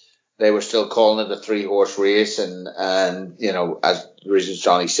they were still calling it a 3-horse race, and as the reasons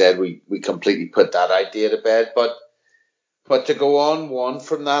Johnny said, we completely put that idea to bed. But to go on one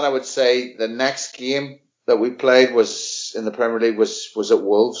from that, I would say the next game that we played was in the Premier League was at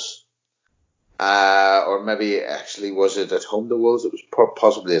Wolves. Or maybe actually was it at home to Wolves? It was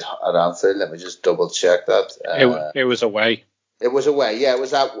possibly at Anfield. Let me just double check that. It was away. It was away. Yeah, it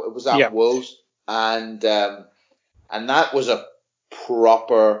was at Wolves, and that was a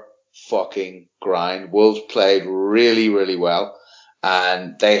proper fucking grind. Wolves played really, really well,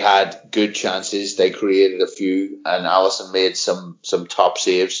 and they had good chances. They created a few, and Alisson made some top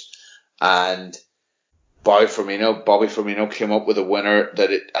saves, and Bobby Firmino came up with a winner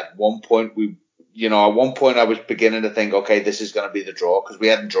that at one point I was beginning to think, okay, this is going to be the draw, because we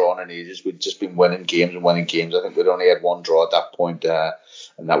hadn't drawn in ages. We'd just been winning games. I think we'd only had one draw at that point,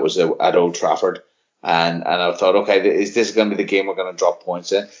 and that was at Old Trafford. And I thought, okay, is this going to be the game we're going to drop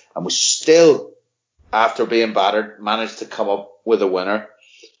points in? And we still, after being battered, managed to come up with a winner.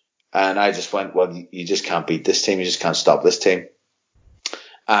 And I just went, well, you just can't beat this team. You just can't stop this team.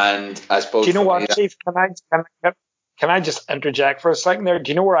 And I suppose. Do you know what, Chief? Can I just interject for a second there? Do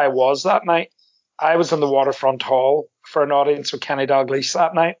you know where I was that night? I was in the Waterfront Hall for an audience with Kenny Dalglish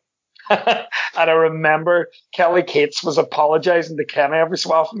that night. And I remember Kelly Cates was apologising to Kenny every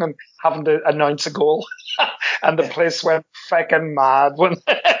so often and having to announce a goal. And the place went fucking mad when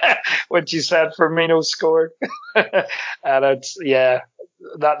she said Firmino scored. And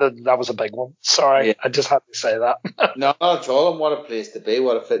that was a big one. Sorry, yeah. I just had to say that. No, not at all. And what a place to be.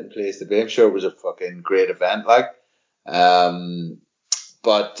 What a fitting place to be. I'm sure it was a fucking great event. But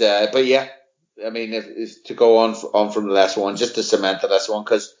yeah, I mean, if to go on from the last one, just to cement the last one,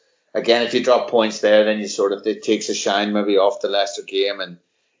 because again, if you drop points there, then it takes a shine maybe off the Leicester game, and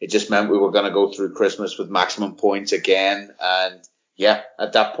it just meant we were going to go through Christmas with maximum points again. And yeah,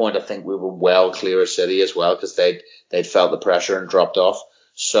 at that point, I think we were well clear of City as well, because they'd felt the pressure and dropped off.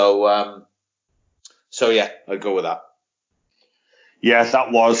 So yeah, I'd go with that. Yeah,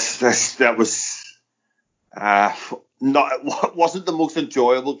 that was it wasn't the most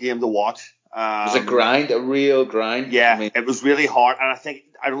enjoyable game to watch. It was a real grind. Yeah, it was really hard, and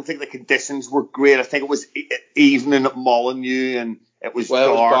I don't think the conditions were great. I think it was evening at Molineux, and it was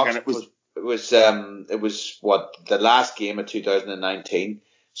dark, and it was what the last game of 2019.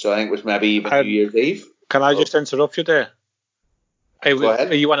 So I think it was maybe even New Year's Eve. Can I just interrupt you there? Go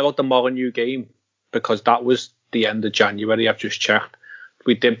ahead. Are you on about the Molineux game? Because that was the end of January. I've just checked.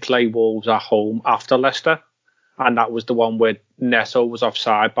 We did play Wolves at home after Leicester. And that was the one where Neto was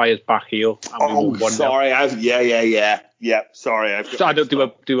offside by his back heel. And we sorry. Yeah. Sorry. I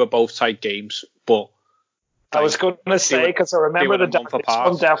don't do both tight games, but I was going to say, because I remember the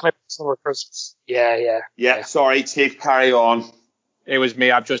one definitely was over Christmas. Yeah. Sorry, Chief, carry on. It was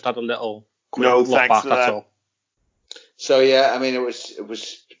me. I've just had a little quick look back. That's all. So yeah, I mean, it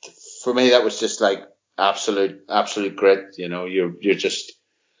was for me. That was just like absolute grit. You know, you're just.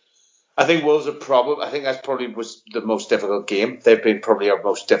 I think Wolves I think that probably was the most difficult game. They've been probably our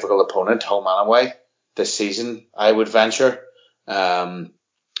most difficult opponent, home and away, this season, I would venture.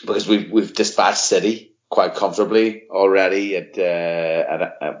 Because we've dispatched City quite comfortably already at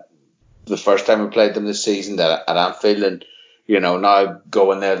the first time we played them this season at Anfield, and now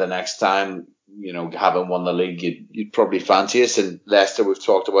going there the next time, having won the league, you'd probably fancy us. And Leicester, we've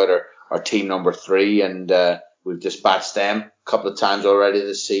talked about our team number 3, and we've dispatched them a couple of times already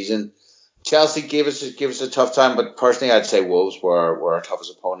this season. Chelsea gave us a tough time, but personally, I'd say Wolves were our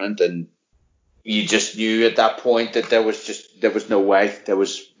toughest opponent, and you just knew at that point that there was no way, there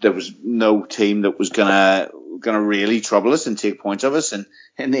was no team that was gonna really trouble us and take points of us. And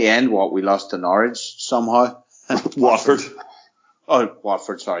in the end, we lost to Norwich somehow. Watford. Oh,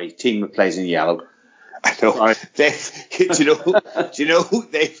 Watford. Sorry, team that plays in yellow. I know. They've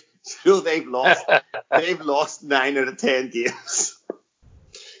lost. They've lost 9 out of 10 games.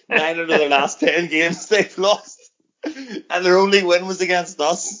 9 out of their last 10 games they've lost. And their only win was against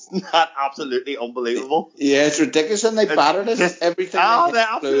us. Not absolutely unbelievable. Yeah, it's ridiculous. And they battered us. Everything. They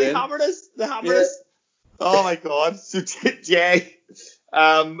absolutely hammered us. They hammered us. Oh my God. So Jay,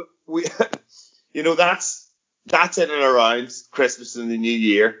 that's in and around Christmas and the New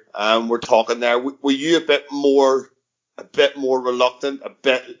Year. We're talking there. Were you a bit more reluctant, a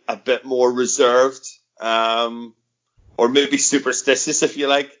bit more reserved, or maybe superstitious, if you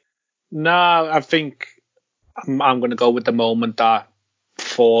like? No, I think I'm going to go with the moment that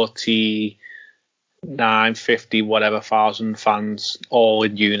 49, 50, whatever thousand fans all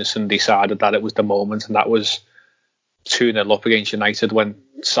in unison decided that it was the moment, and that was 2-0 up against United when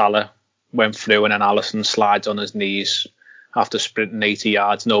Salah went through and then Alisson slides on his knees after sprinting 80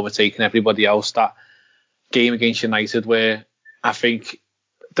 yards and overtaking everybody else. That game against United, where I think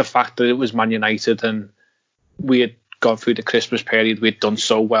the fact that it was Man United and we had gone through the Christmas period, we had done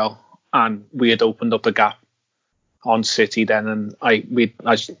so well, and we had opened up the gap on City then, and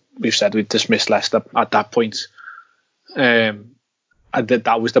as we've said, we dismissed Leicester at that point. And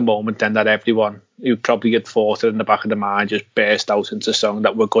that was the moment then that everyone who probably had thought it in the back of the mind just burst out into song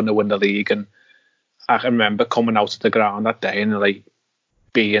that we're going to win the league. And I can remember coming out of the ground that day and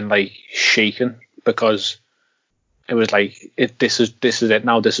being shaken, because it was this is it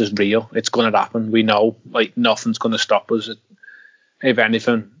now. This is real. It's going to happen. We know nothing's going to stop us. If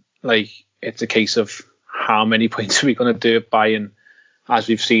anything, it's a case of how many points are we going to do it by, and as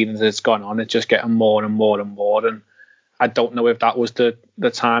we've seen as it's gone on, it's just getting more and more and more. And I don't know if that was the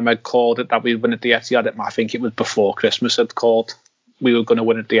time I'd called it that we'd win at the Etihad. I think it was before Christmas I'd called we were going to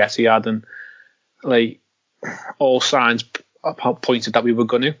win at the Etihad, and all signs pointed that we were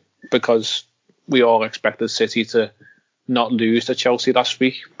going to, because we all expected City to not lose to Chelsea last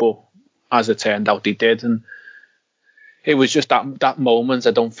week, but as it turned out they did. And it was just that moment.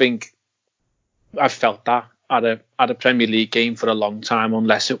 I don't think I've felt that at a Premier League game for a long time,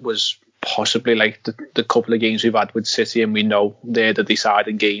 unless it was possibly the couple of games we've had with City, and we know they're the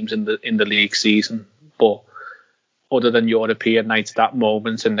deciding games in the league season. But other than European nights, that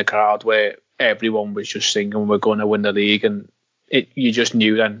moment in the crowd where everyone was just singing we're going to win the league, and you just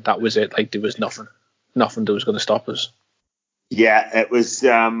knew then that was it. There was nothing that was going to stop us. Yeah, it was.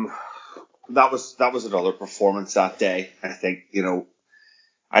 That was another performance that day. I think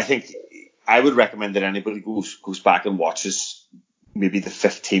I would recommend that anybody goes back and watches maybe the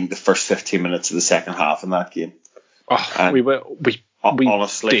first 15 minutes of the second half in that game. We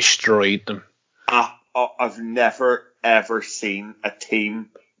honestly destroyed them. I've never ever seen a team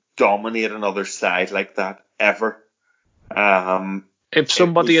dominate another side like that ever. If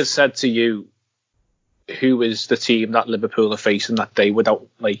somebody had said to you, who is the team that Liverpool are facing that day, without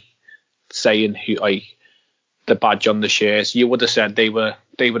saying who, the badge on the shirts, you would have said they were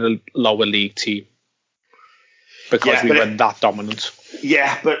a lower league team. because we were that dominant.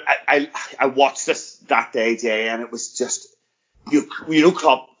 Yeah, but I watched this that day, Jay, and it was just, you know,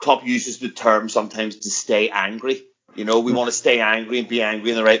 Klopp uses the term sometimes to stay angry. You know, we want to stay angry and be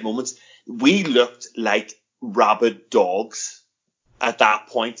angry in the right moments. We looked like rabid dogs at that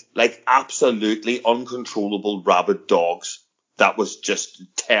point, like absolutely uncontrollable rabid dogs that was just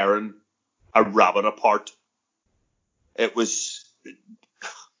tearing a rabbit apart. It was,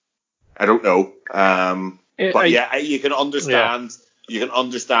 I don't know, but yeah, you can understand. Yeah. You can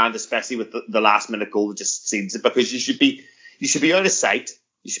understand, especially with the last minute goal that just seems it, because you should be out of sight.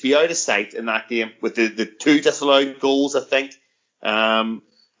 You should be out of sight in that game with the two disallowed goals, I think.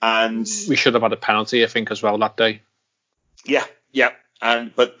 And we should have had a penalty, I think, as well that day. Yeah.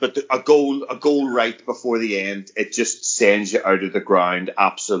 But a goal right before the end, it just sends you out of the ground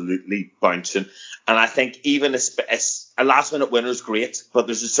absolutely bouncing. And I think even a last minute winner is great, but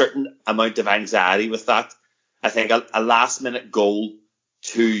there's a certain amount of anxiety with that. I think a last minute goal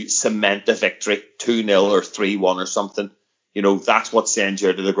to cement a victory, 2-0 or 3-1 or something, you know, that's what sends you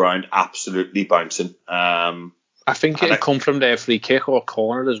out of the ground absolutely bouncing. I think it come from their free kick or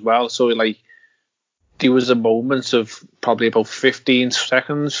corner as well. So, like, there was a moment of probably about 15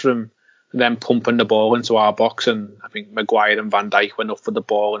 seconds from them pumping the ball into our box, and I think Maguire and Van Dijk went up for the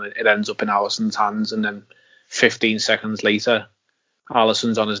ball, and it ends up in Alisson's hands, and then 15 seconds later,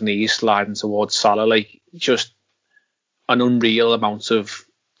 Alisson's on his knees sliding towards Salah. Like, just an unreal amount of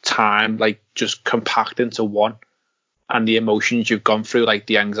time, like, just compact into one. And the emotions you've gone through, like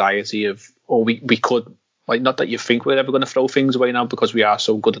the anxiety of, we could, like, not that you think we're ever going to throw things away now because we are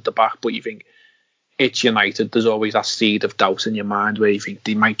so good at the back, but you think it's United, there's always that seed of doubt in your mind where you think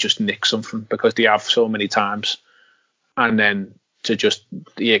they might just nick something because they have so many times. And then to just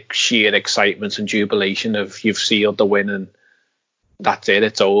the sheer excitement and jubilation of you've sealed the win and that's it,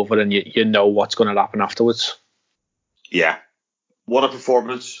 it's over, and you know what's going to happen afterwards. Yeah. What a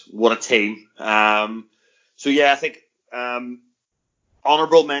performance. What a team. So yeah, I think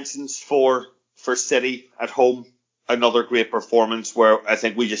honourable mentions for City at home. Another great performance where I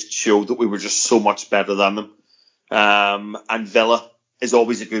think we just showed that we were just so much better than them. And Villa is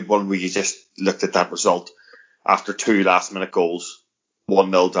always a good one where you just looked at that result after two last minute goals,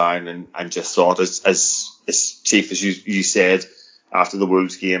 1-0 down, and just thought, as Chief, as you said after the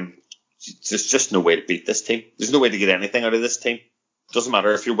Wolves game, there's just no way to beat this team. There's no way to get anything out of this team. Doesn't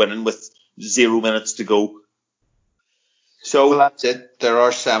matter if you're winning with 0 minutes to go. So well, that's it. There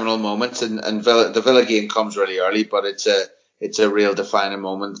are seminal moments, and the Villa game comes really early, but it's a real defining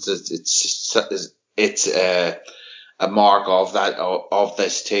moment. It's a mark of that of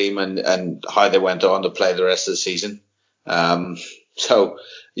this team and how they went on to play the rest of the season. So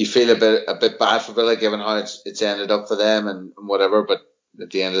you feel a bit bad for Villa given how it's ended up for them and whatever, but at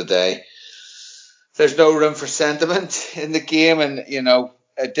the end of the day, there's no room for sentiment in the game, and you know,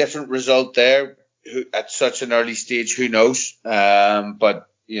 a different result there. At such an early stage, who knows? But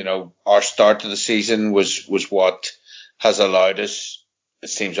you know, our start to the season was what has allowed us, it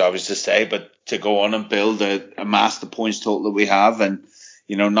seems obvious to say, but to go on and build amass the points total that we have, and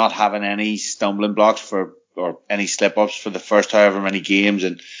you know, not having any stumbling blocks or any slip ups for the first however many games,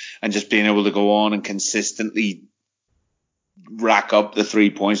 and just being able to go on and consistently rack up the 3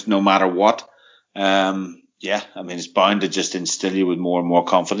 points no matter what. Yeah, I mean, it's bound to just instill you with more and more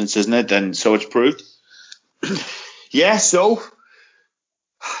confidence, isn't it? And so it's proved. Yeah, so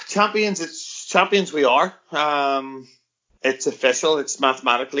champions we are. It's official. It's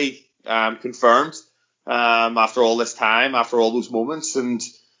mathematically confirmed after all this time, after all those moments. And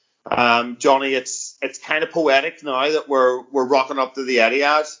Johnny, it's kind of poetic now that we're rocking up to the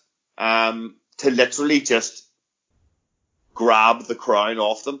Etihad to literally just grab the crown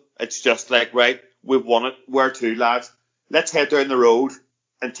off them. It's just like, right, we've won it. Where to, lads? Let's head down the road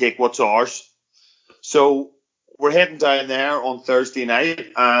and take what's ours. So we're heading down there on Thursday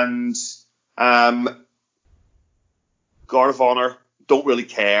night, and Guard of Honour don't really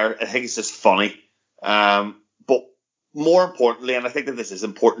care. I think it's just funny. But more importantly, and I think that this is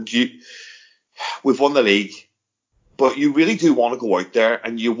important, we've won the league, but you really do want to go out there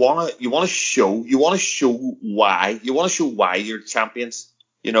and you want to show why you're champions.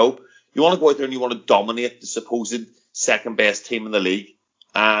 You know, you want to go out there and you want to dominate the supposed second best team in the league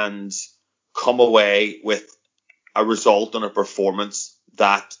and come away with a result and a performance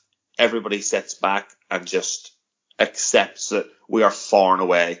that everybody sits back and just accepts that we are far and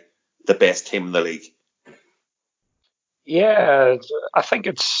away the best team in the league. Yeah, I think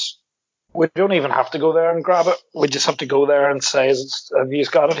we don't even have to go there and grab it. We just have to go there and say, have you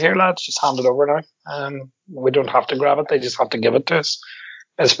got it here, lads? Just hand it over now. We don't have to grab it. They just have to give it to us.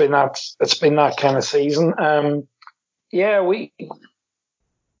 It's been that kind of season. Yeah,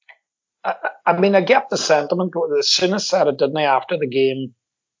 I mean, I get the sentiment. Souness said it, didn't they, after the game?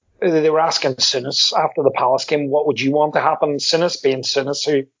 They were asking Souness after the Palace game, what would you want to happen? Souness being Souness,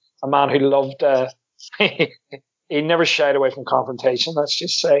 a man who loved, he never shied away from confrontation, let's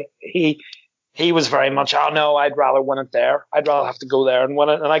just say. He was very much, oh no, I'd rather win it there. I'd rather have to go there and win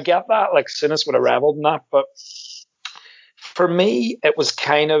it. And I get that, like Souness would have reveled in that. But for me, it's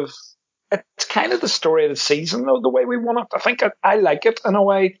kind of the story of the season, though, the way we won it. I think I like it in a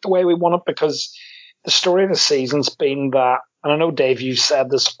way, the way we won it, because the story of the season's been that, and I know, Dave, you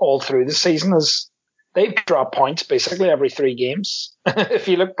said this all through the season, is they've dropped points basically every 3 games. If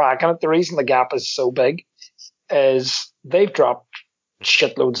you look back on it, the reason the gap is so big is they've dropped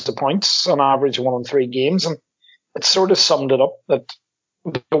shitloads of points on average 1 in 3 games. And it sort of summed it up that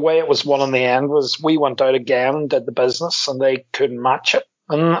the way it was won in the end was we went out again and did the business and they couldn't match it.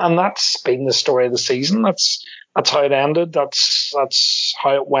 And that's been the story of the season. That's how it ended. That's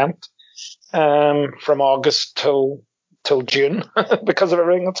how it went from August till June because of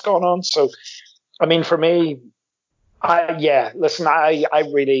everything that's going on. So, I mean, for me, I'm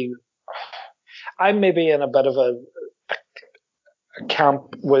maybe in a bit of a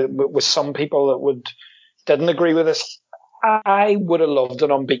camp with some people that didn't agree with this. I would have loved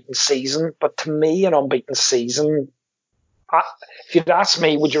an unbeaten season, but to me, an unbeaten season, if you'd ask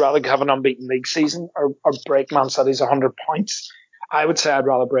me, would you rather have an unbeaten league season or break Man City's 100 points? I would say I'd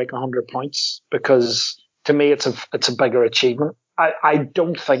rather break 100 points because to me it's a bigger achievement. I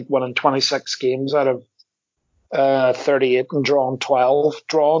don't think winning 26 games out of 38 and drawn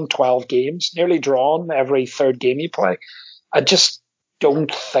 12 games, nearly drawn every third game you play. I just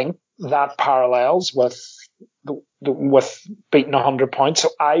don't think that parallels with beating 100 points.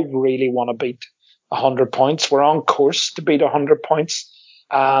 So I really want to beat 100 points. We're on course to beat 100 points.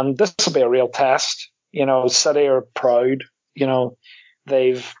 And this will be a real test. You know, City are proud. You know,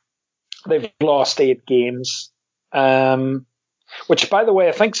 they've lost 8 games. Which, by the way,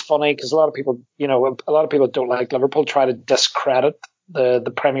 I think is funny because a lot of people don't like Liverpool, try to discredit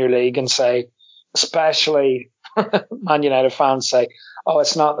the Premier League and say, especially Man United fans say, oh,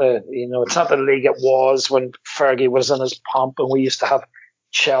 it's not the league it was when Fergie was in his pomp and we used to have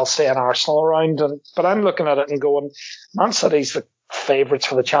Chelsea and Arsenal around. But I'm looking at it and going, Man City's the favourites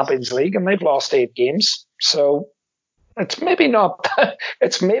for the Champions League and they've lost 8 games. So it's maybe not that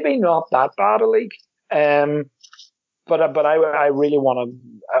bad a league. But I really want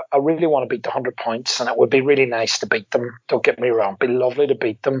to beat the 100 points, and it would be really nice to beat them. Don't get me wrong, it'd be lovely to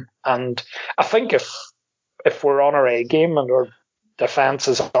beat them. And I think if we're on our A game and our defence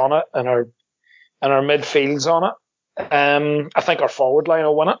is on it and our midfield's on it, I think our forward line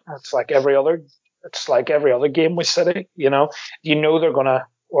will win it. It's like every other game with City. You know they're gonna.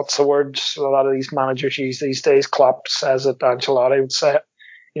 What's the word a lot of these managers use these days? Klopp says it. Ancelotti would say it.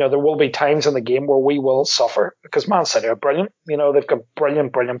 You know, there will be times in the game where we will suffer because Man City are brilliant. You know, they've got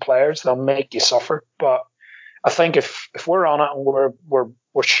brilliant players. They'll make you suffer. But I think if we're on it and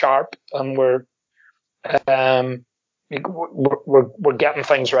we're sharp and we're getting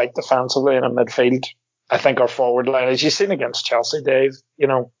things right defensively and in midfield, I think our forward line, as you've seen against Chelsea, Dave, you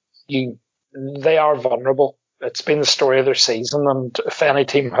know, they are vulnerable. It's been the story of their season, and if any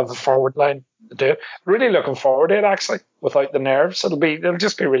team have the forward line to do it, really looking forward to it. Actually, without the nerves, it'll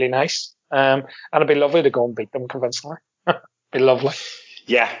just be really nice, and it'd be lovely to go and beat them convincingly. Be lovely.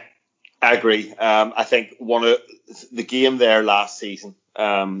 Yeah, I agree. I think one of the game there last season, the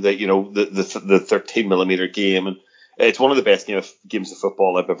 13mm game, and it's one of the best games of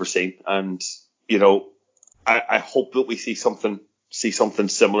football I've ever seen, and you know, I hope that we see something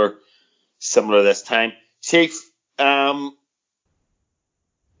similar this time. Chief, there's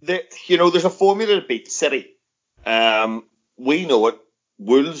a formula to beat City. We know it.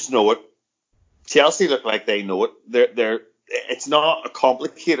 Wolves know it. Chelsea look like they know it. It's not a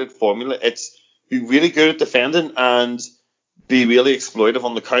complicated formula. It's be really good at defending and be really exploitive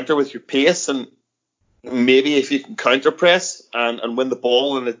on the counter with your pace, and maybe if you can counter press and win the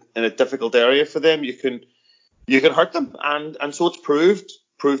ball in a difficult area for them, you can hurt them. And so it's proved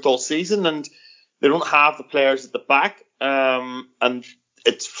all season, and they don't have the players at the back. And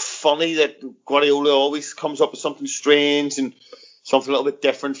it's funny that Guardiola always comes up with something strange and something a little bit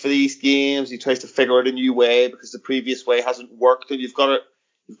different for these games. He tries to figure out a new way because the previous way hasn't worked, and you've got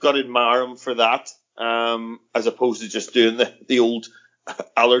to admire him for that, as opposed to just doing the old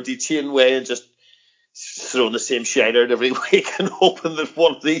Allardycean way and just throwing the same shite out every week and hoping that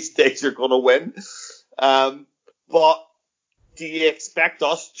one of these days you're going to win. But do you expect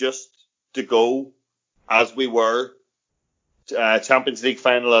us just to go as we were, Champions League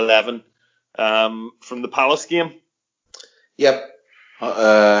final 11 from the Palace game? Yep.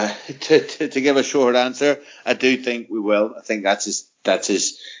 To give a short answer, I do think we will. I think that's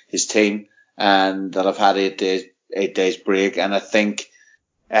his team, and they'll have had 8 days break. And I think,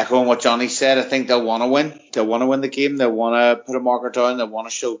 echoing what Johnny said, I think they'll want to win. They'll want to win the game. They'll want to put a marker down. They want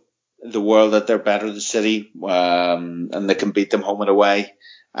to show the world that they're better than City, and they can beat them home and away.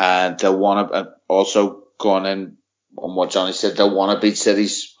 And they'll want to also, going in on what Johnny said, they'll want to beat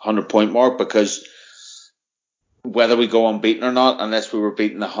City's 100-point mark, because whether we go unbeaten or not, unless we were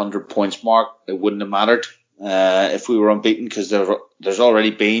beating the 100 points mark, it wouldn't have mattered if we were unbeaten, because there's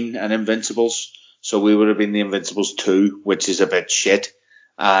already been an Invincibles, so we would have been the Invincibles 2, which is a bit shit.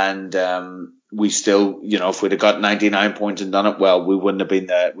 And we still, if we'd have got 99 points and done it well, we wouldn't have been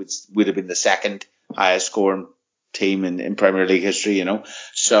we'd have been the second highest scoring team in Premier League history,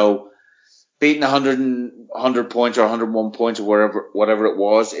 So beating 100 points or 101 points or whatever it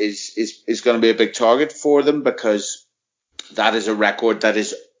was is going to be a big target for them, because that is a record that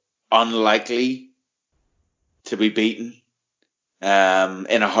is unlikely to be beaten in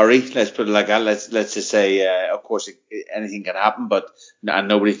a hurry. Let's put it like that. Let's just say, of course, anything can happen, and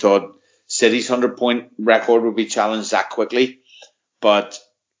nobody thought City's 100-point record would be challenged that quickly. But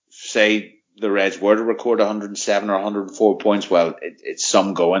say the Reds were to record 107 or 104 points, well, it's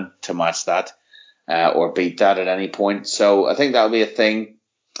some going to match that or beat that at any point. So I think that'll be a thing.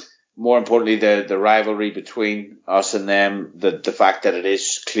 More importantly, the rivalry between us and them, the fact that it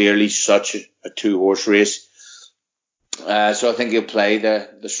is clearly such a two-horse race. So I think he'll play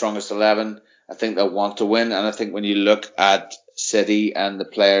the strongest 11. I think they'll want to win. And I think when you look at City and the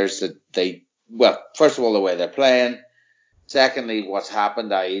players that first of all, the way they're playing. Secondly, what's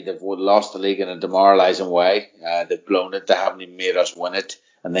happened, i.e. they've lost the league in a demoralising way. They've blown it. They haven't even made us win it,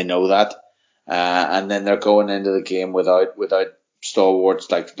 and they know that. And then they're going into the game without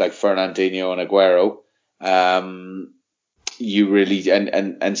stalwarts like Fernandinho and Aguero. You really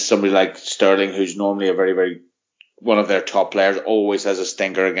and somebody like Sterling, who's normally a very, very one of their top players, always has a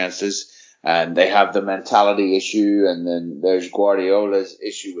stinker against us. And they have the mentality issue, and then there's Guardiola's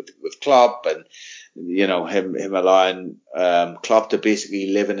issue with Klopp, and him allowing Klopp to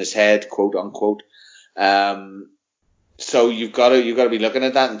basically live in his head, quote unquote. So you've got to be looking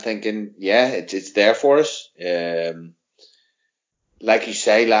at that and thinking, yeah, it's there for us. Like you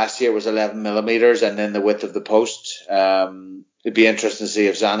say, last year was 11 millimeters, and then the width of the post. It'd be interesting to see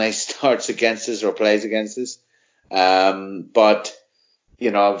if Zane starts against us or plays against us. But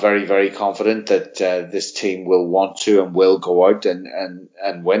I'm very, very confident that this team will want to and will go out and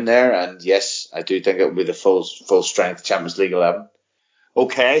win there. And yes, I do think it will be the full strength Champions League 11.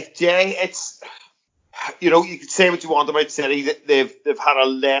 Okay, Jay, it's you could say what you want about City, that they've had a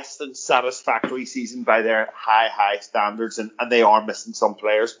less than satisfactory season by their high standards, and they are missing some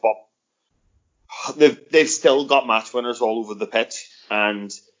players, but they've still got match winners all over the pitch.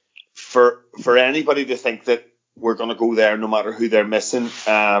 And for anybody to think that we're going to go there no matter who they're missing,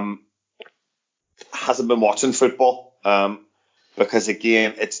 hasn't been watching football, because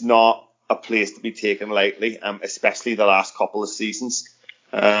again, it's not a place to be taken lightly, especially the last couple of seasons.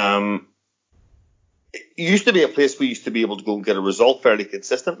 It used to be a place we used to be able to go and get a result fairly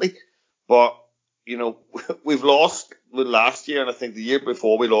consistently, but we've lost last year, and I think the year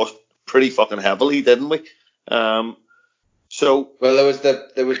before we lost pretty fucking heavily, didn't we? So there was the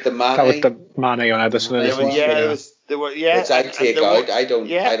Mane. That was the Mane on Ederson. There were. Which I take out. I don't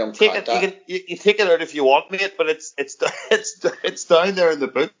take it. That. You take it out if you want, mate, but it's down there in the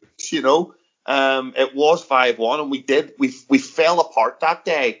books, It was 5-1, and we fell apart that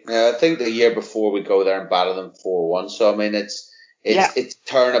day. Yeah, I think the year before we go there and battle them 4-1. So I mean, it's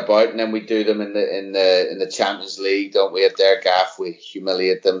turnabout, and then we do them in the Champions League, don't we? At their gaff, we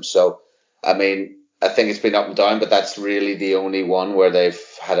humiliate them. So I mean, I think it's been up and down, but that's really the only one where they've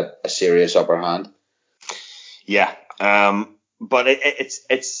had a serious upper hand. Yeah, but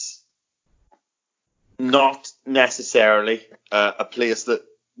it's not necessarily a place that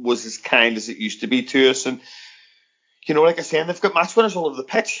was as kind as it used to be to us. And, like I said, they've got match winners all over the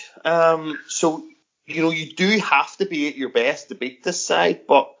pitch. So, you do have to be at your best to beat this side.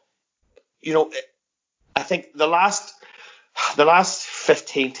 But, I think the last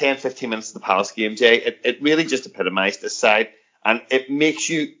 10, 15 minutes of the Palace game, Jay, it really just epitomised this side. And it makes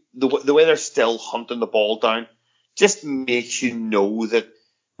you, the way they're still hunting the ball down, just makes you know that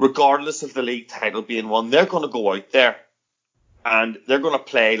regardless of the league title being won, they're going to go out there and they're going to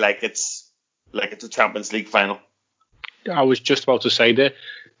play like it's a Champions League final. I was just about to say that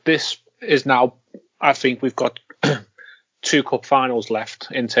this is now, I think we've got 2 cup finals left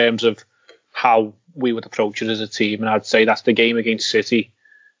in terms of how we would approach it as a team, and I'd say that's the game against City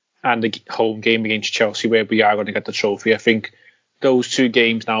and the home game against Chelsea where we are going to get the trophy. I think those 2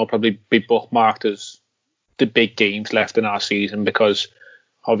 games now will probably be bookmarked as the big games left in our season, because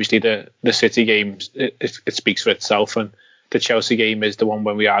obviously the City games, it speaks for itself, and the Chelsea game is the one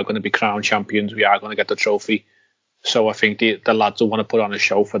when we are going to be crowned champions, we are going to get the trophy. So I think the lads will want to put on a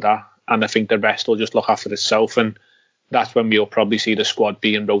show for that, and I think the rest will just look after itself, and that's when we'll probably see the squad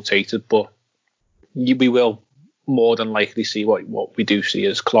being rotated. But we will more than likely see what we do see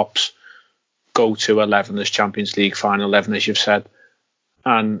as Klopp's go to 11 as Champions League final 11, as you've said.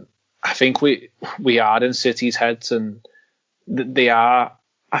 And I think we are in City's heads, and they are.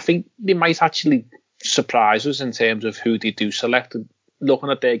 I think they might actually surprise us in terms of who they do select. Looking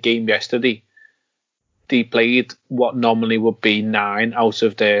at their game yesterday, they played what normally would be 9 out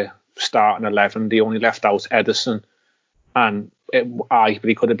of their starting 11. They only left out Ederson, and it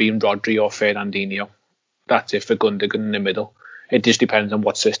arguably could have been Rodri or Fernandinho. That's it for Gundogan in the middle. It just depends on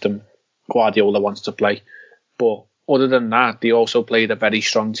what system Guardiola wants to play. But other than that, they also played a very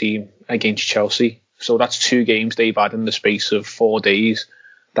strong team against Chelsea. So that's 2 games they've had in the space of 4 days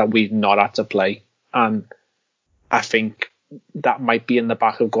that we've not had to play. And I think that might be in the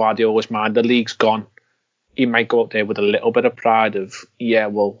back of Guardiola's mind. The league's gone. He might go out there with a little bit of pride of,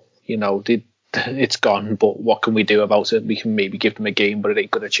 it's gone, but what can we do about it? We can maybe give them a game, but it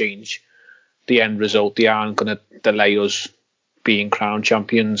ain't going to change the end result. They aren't going to delay us being crowned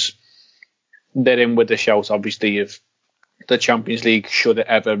champions. They're in with the shout, obviously, if the Champions League, should it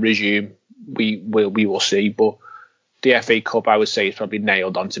ever resume, we will see. But the FA Cup, I would say, is probably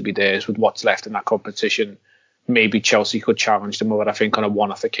nailed on to be theirs with what's left in that competition. Maybe Chelsea could challenge them, but I think on a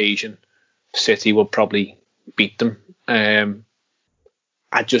one-off occasion, City will probably beat them.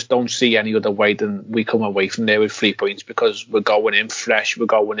 I just don't see any other way than we come away from there with 3 points, because we're going in fresh, we're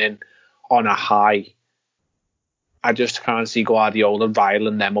going in on a high. I just can't see Guardiola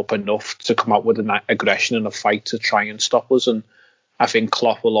riling them up enough to come out with an aggression and a fight to try and stop us. And I think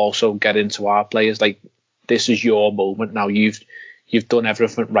Klopp will also get into our players like, this is your moment now. You've done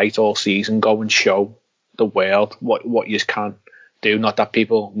everything right all season. Go and show the world what you can do. Not that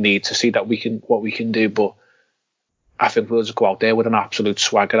people need to see that what we can do, but I think we'll just go out there with an absolute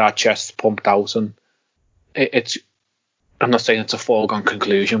swagger, our chests pumped out, and I'm not saying it's a foregone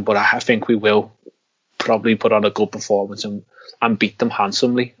conclusion, but I think we will probably put on a good performance and beat them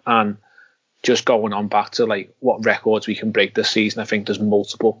handsomely. And just going on back to like what records we can break this season, I think there's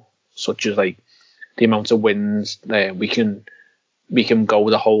multiple, such as like the amount of wins there. We can go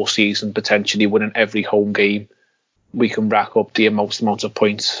the whole season potentially winning every home game. We can rack up the most amount of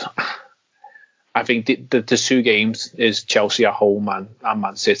points. I think the 2 games is Chelsea at home and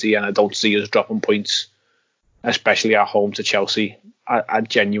Man City, and I don't see us dropping points, especially at home to Chelsea. I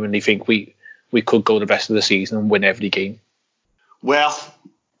genuinely think we could go the rest of the season and win every game. Well,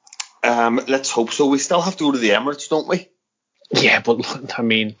 let's hope so. We still have to go to the Emirates, don't we? Yeah, but I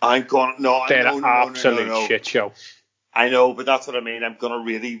mean, they're an absolute shit show. I know, but that's what I mean. I'm going to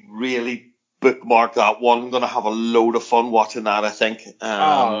really, really bookmark that one. I'm going to have a load of fun watching that, I think.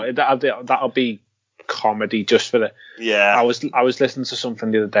 That'll be comedy just for the... Yeah. I was listening to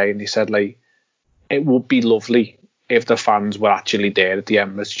something the other day, and he said, like, it would be lovely if the fans were actually there at the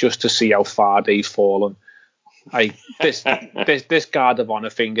Emirates just to see how far they've fallen. Like, this Guard of Honour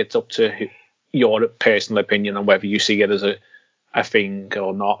thing, it's up to your personal opinion on whether you see it as a thing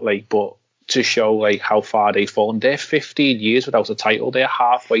or not, like, but to show like how far they've fallen. They're 15 years without a title. They're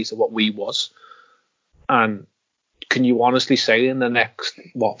halfway to what we was. And can you honestly say in the next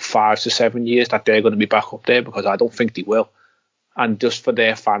 5 to 7 years that they're going to be back up there? Because I don't think they will. And just for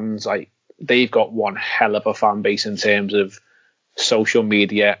their fans, like, they've got one hell of a fan base in terms of social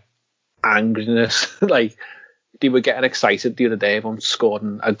media angriness. Like, they were getting excited the other day of them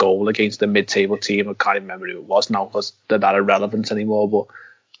scoring a goal against a mid-table team. I can't remember who it was now because they're not irrelevant anymore, but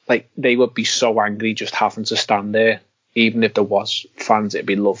like, they would be so angry just having to stand there. Even if there was fans, it'd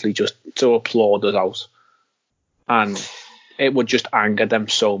be lovely just to applaud us out. And it would just anger them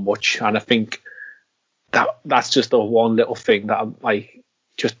so much. And I think that's just the one little thing that I'm like,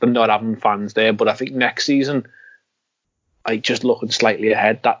 just the not having fans there. But I think next season, like, just looking slightly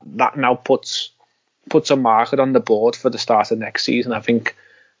ahead, that now puts a marker on the board for the start of next season. I think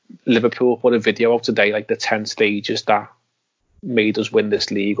Liverpool put a video out today, like the 10 stages that made us win this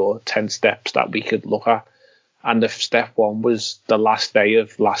league, or 10 steps that we could look at. And the step 1 was the last day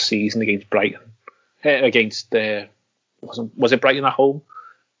of last season against Brighton. Was it Brighton at home?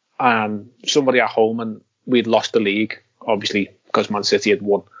 And somebody at home, and we'd lost the league, obviously, because Man City had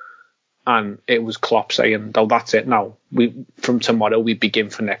won. And it was Klopp saying, "Oh, that's it now. From tomorrow, we begin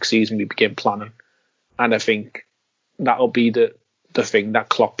for next season. We begin planning." And I think that'll be the the thing that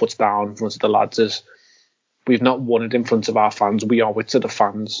Klopp puts down in front of the lads is we've not won it in front of our fans. We owe it to the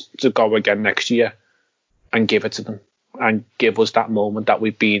fans to go again next year and give it to them and give us that moment that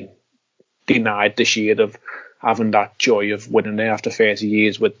we've been denied this year of having that joy of winning it after 30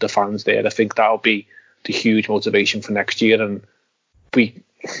 years with the fans there. I think that'll be the huge motivation for next year. And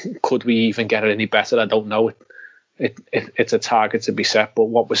could we even get it any better? I don't know. It's a target to be set, but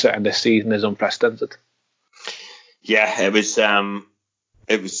what we're setting this season is unprecedented. Yeah, it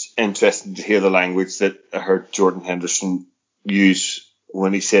was interesting to hear the language that I heard Jordan Henderson use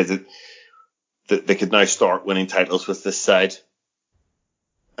when he said that they could now start winning titles with this side.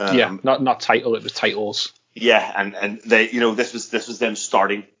 Not title, it was titles. Yeah, and they, this was them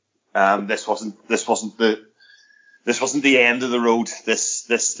starting. This wasn't the end of the road.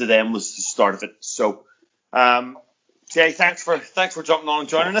 This to them was the start of it. So, Jay, thanks for jumping on and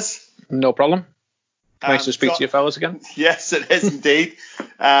joining us. No problem. Nice to speak to you fellas again. Yes, it is indeed.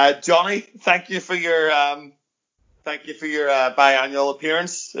 Johnny, thank you for your biannual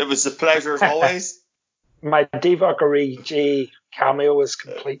appearance. It was a pleasure as always. My Divock Origi cameo is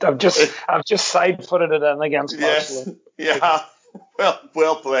complete. I've just side-footed it in against Barcelona. Yeah.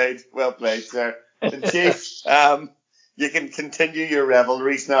 Well played, sir. And Chief, you can continue your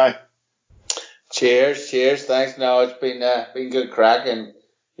revelries now. Cheers. Thanks. No, it's been good crack, and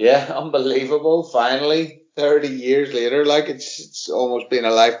yeah, unbelievable. Finally, 30 years later, like it's almost been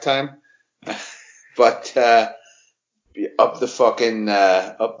a lifetime. But up the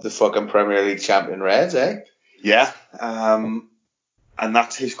fucking Premier League champion Reds, eh? Yeah. And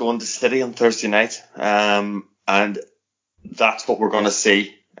that's who's going to City on Thursday night. And that's what we're going to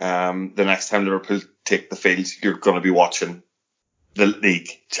see. The next time Liverpool take the field, you're going to be watching the league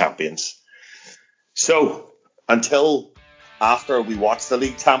champions. So until after we watch the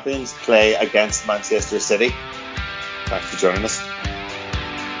league champions play against Manchester City, thanks for joining us.